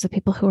conversations with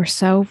people who were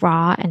so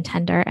raw and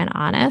tender and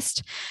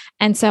honest.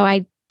 And so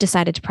I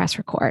decided to press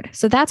record.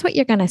 So that's what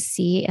you're going to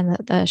see in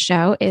the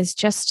show is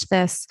just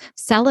this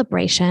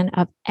celebration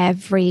of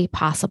every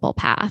possible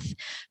path.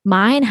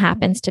 Mine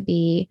happens to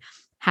be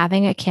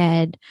having a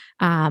kid,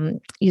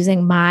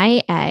 using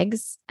my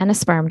eggs and a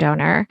sperm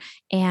donor,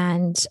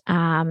 and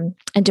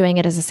doing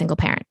it as a single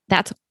parent.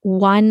 That's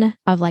one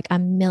of like a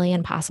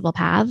million possible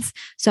paths.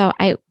 So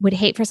I would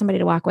hate for somebody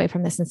to walk away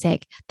from this and say,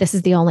 this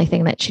is the only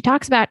thing that she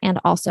talks about. And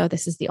also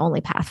this is the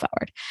only path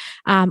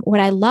forward. What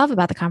I love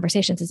about the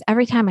conversations is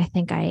every time I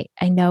think I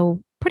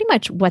know pretty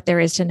much what there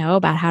is to know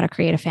about how to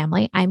create a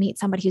family, I meet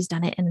somebody who's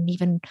done it in an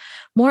even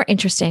more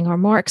interesting or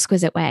more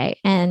exquisite way.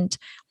 And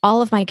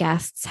all of my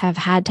guests have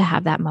had to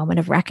have that moment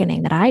of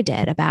reckoning that I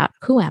did about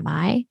who am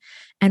I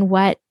and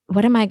what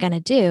am I going to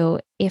do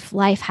if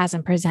life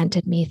hasn't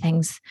presented me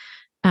things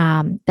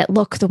that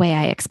look the way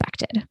I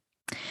expected.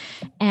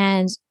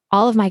 And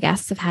all of my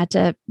guests have had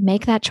to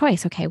make that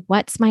choice. Okay,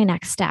 what's my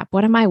next step?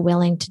 What am I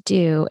willing to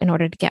do in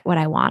order to get what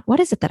I want? What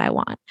is it that I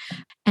want?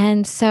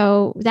 And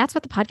so that's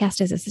what the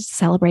podcast is. It's a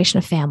celebration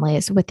of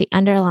families with the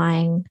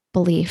underlying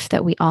belief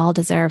that we all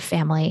deserve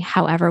family,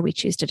 however we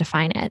choose to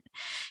define it.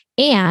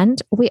 And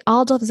we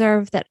all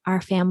deserve that our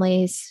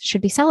families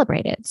should be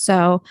celebrated.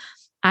 So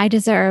I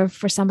deserve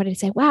for somebody to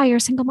say, wow, you're a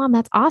single mom.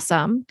 That's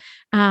awesome.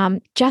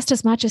 Just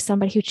as much as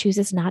somebody who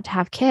chooses not to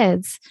have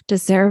kids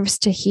deserves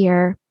to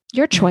hear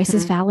your choice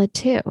is valid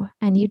too.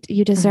 And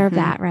you deserve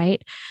that,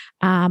 right?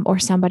 Or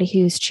somebody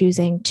who's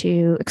choosing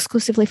to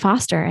exclusively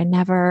foster and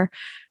never,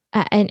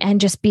 and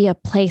just be a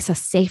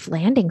safe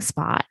landing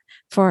spot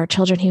for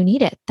children who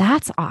need it.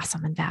 That's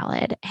awesome and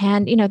valid.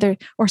 And,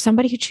 or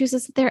somebody who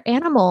chooses that their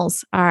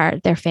animals are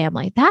their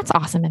family. That's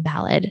awesome and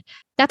valid.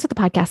 That's what the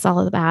podcast is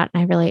all about.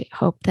 And I really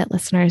hope that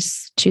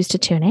listeners choose to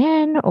tune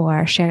in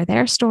or share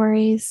their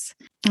stories.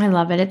 I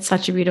love it. It's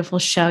such a beautiful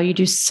show. You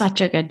do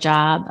such a good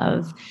job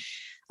of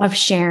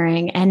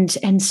sharing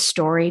and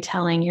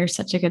storytelling. You're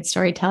such a good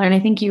storyteller. And I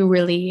think you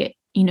really,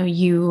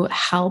 you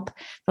help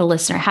the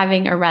listener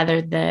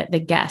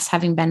the guest,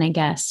 having been a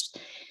guest,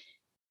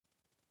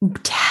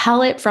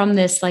 tell it from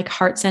this like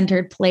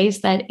heart-centered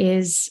place that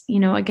is,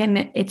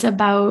 again, it's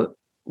about,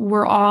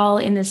 we're all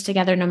in this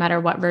together, no matter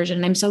what version.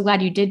 And I'm so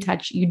glad you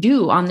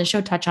do on the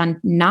show touch on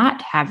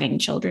not having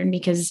children,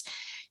 because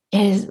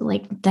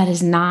that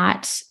is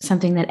not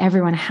something that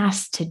everyone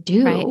has to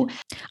do. Right.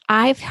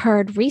 I've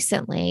heard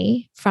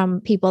recently from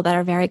people that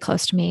are very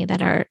close to me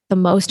that are the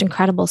most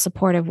incredible,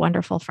 supportive,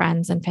 wonderful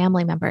friends and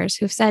family members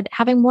who've said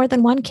having more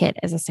than one kid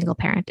as a single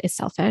parent is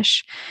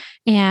selfish.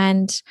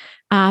 And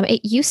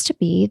it used to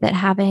be that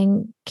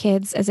having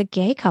kids as a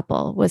gay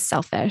couple was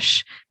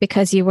selfish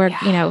because you were,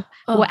 how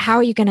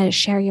are you going to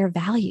share your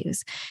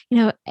values?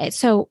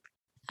 So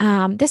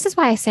this is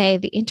why I say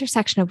the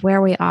intersection of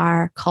where we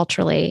are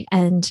culturally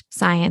and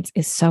science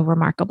is so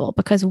remarkable,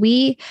 because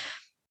I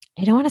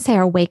don't want to say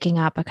are waking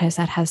up because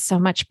that has so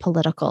much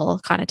political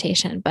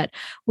connotation, but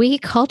we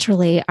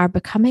culturally are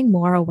becoming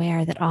more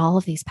aware that all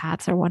of these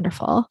paths are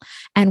wonderful.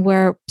 And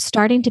we're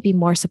starting to be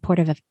more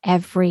supportive of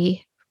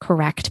every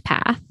correct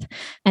path.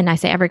 And I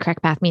say every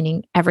correct path,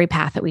 meaning every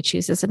path that we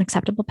choose is an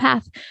acceptable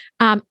path.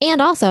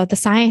 And also the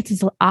science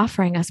is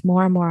offering us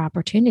more and more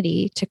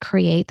opportunity to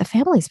create the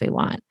families we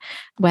want,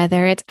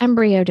 whether it's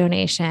embryo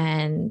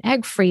donation,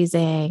 egg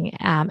freezing,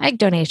 egg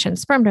donation,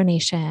 sperm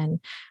donation,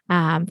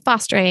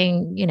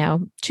 fostering,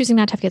 choosing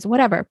not to have kids,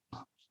 whatever.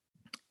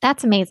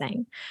 That's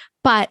amazing.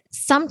 But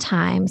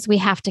sometimes we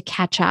have to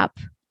catch up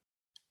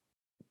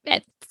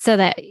so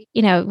that,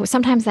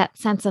 sometimes that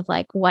sense of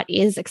like what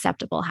is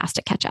acceptable has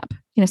to catch up.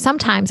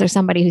 Sometimes there's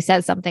somebody who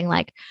says something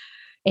like,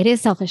 it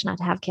is selfish not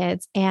to have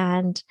kids,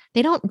 and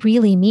they don't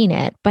really mean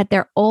it, but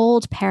their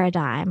old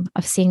paradigm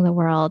of seeing the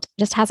world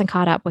just hasn't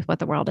caught up with what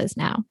the world is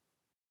now.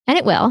 And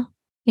it will,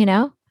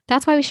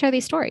 that's why we share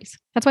these stories.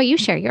 That's why you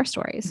share your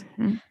stories.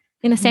 Mm-hmm.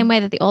 In the same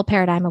way that the old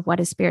paradigm of what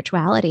is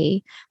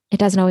spirituality, it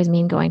doesn't always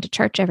mean going to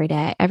church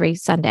every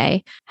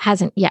Sunday,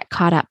 hasn't yet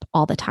caught up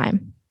all the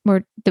time.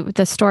 Where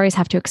the stories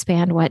have to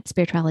expand what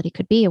spirituality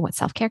could be and what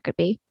self-care could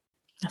be.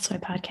 That's why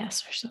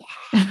podcasts are so,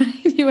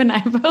 you and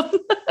I both,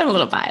 I'm a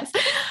little biased.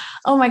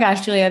 Oh my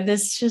gosh, Julia,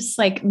 this just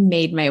like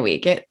made my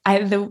week. I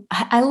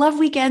love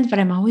weekends, but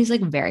I'm always like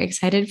very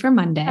excited for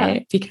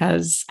Monday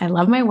because I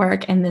love my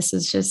work. And this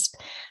is just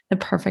the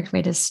perfect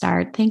way to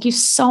start. Thank you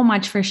so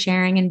much for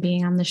sharing and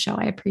being on the show.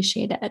 I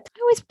appreciate it.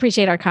 I always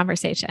appreciate our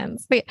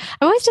conversations. I'm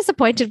always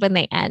disappointed when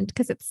they end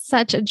because it's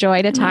such a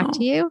joy to talk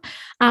to you.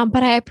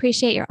 But I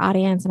appreciate your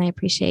audience and I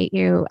appreciate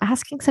you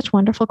asking such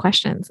wonderful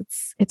questions.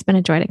 It's been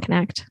a joy to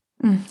connect.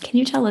 Can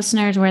you tell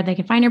listeners where they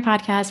can find your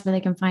podcast, where they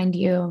can find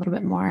you, a little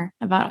bit more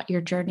about your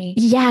journey?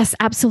 Yes,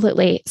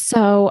 absolutely.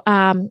 So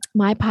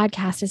my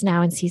podcast is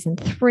now in season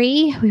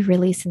 3. We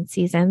release in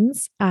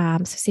seasons.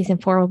 So season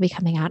 4 will be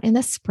coming out in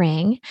the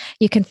spring.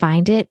 You can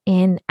find it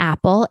in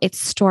Apple.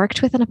 It's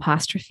Storked with an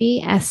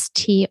apostrophe,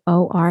 STORK''D.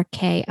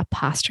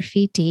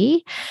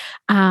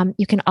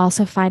 You can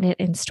also find it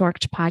in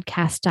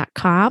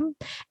storkedpodcast.com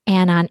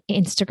and on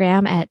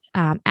Instagram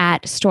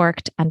at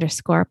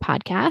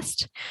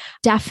storked_podcast.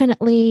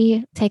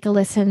 Definitely take a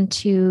listen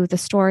to the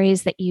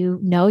stories that you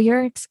know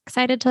you're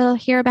excited to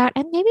hear about,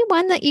 and maybe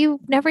one that you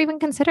never even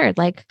considered.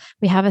 Like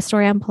we have a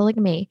story on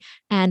polygamy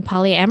and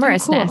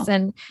polyamorousness. Oh, cool.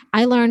 And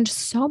I learned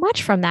so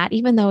much from that,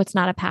 even though it's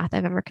not a path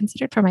I've ever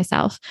considered for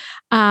myself.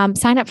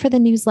 Sign up for the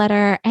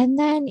newsletter. And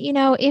then,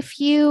 if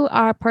you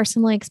are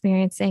personally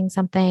experiencing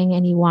something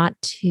and you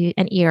want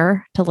an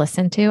ear to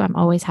listen to, I'm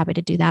always happy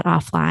to do that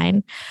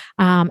offline.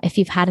 If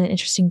you've had an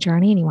interesting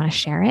journey and you want to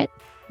share it,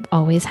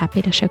 always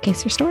happy to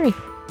showcase your story.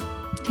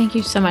 Thank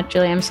you so much,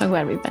 Julia. I'm so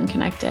glad we've been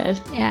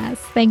connected. Yes.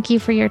 Thank you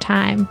for your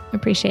time.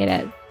 Appreciate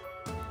it.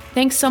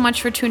 Thanks so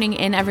much for tuning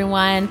in,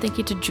 everyone. Thank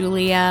you to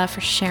Julia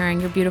for sharing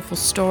your beautiful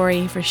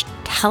story, for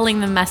telling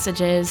the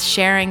messages,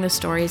 sharing the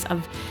stories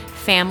of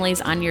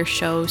families on your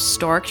show,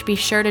 Storked. Be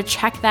sure to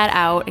check that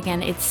out.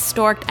 Again, it's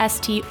Storked,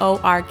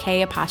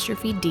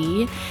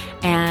 STORK''D.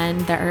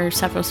 And there are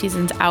several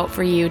seasons out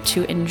for you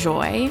to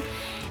enjoy.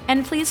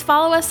 And please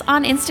follow us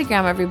on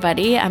Instagram,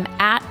 everybody. I'm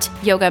at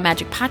Yoga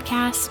Magic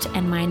Podcast,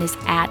 and mine is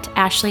at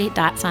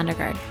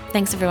ashley.sondergaard.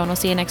 Thanks, everyone. We'll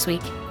see you next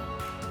week.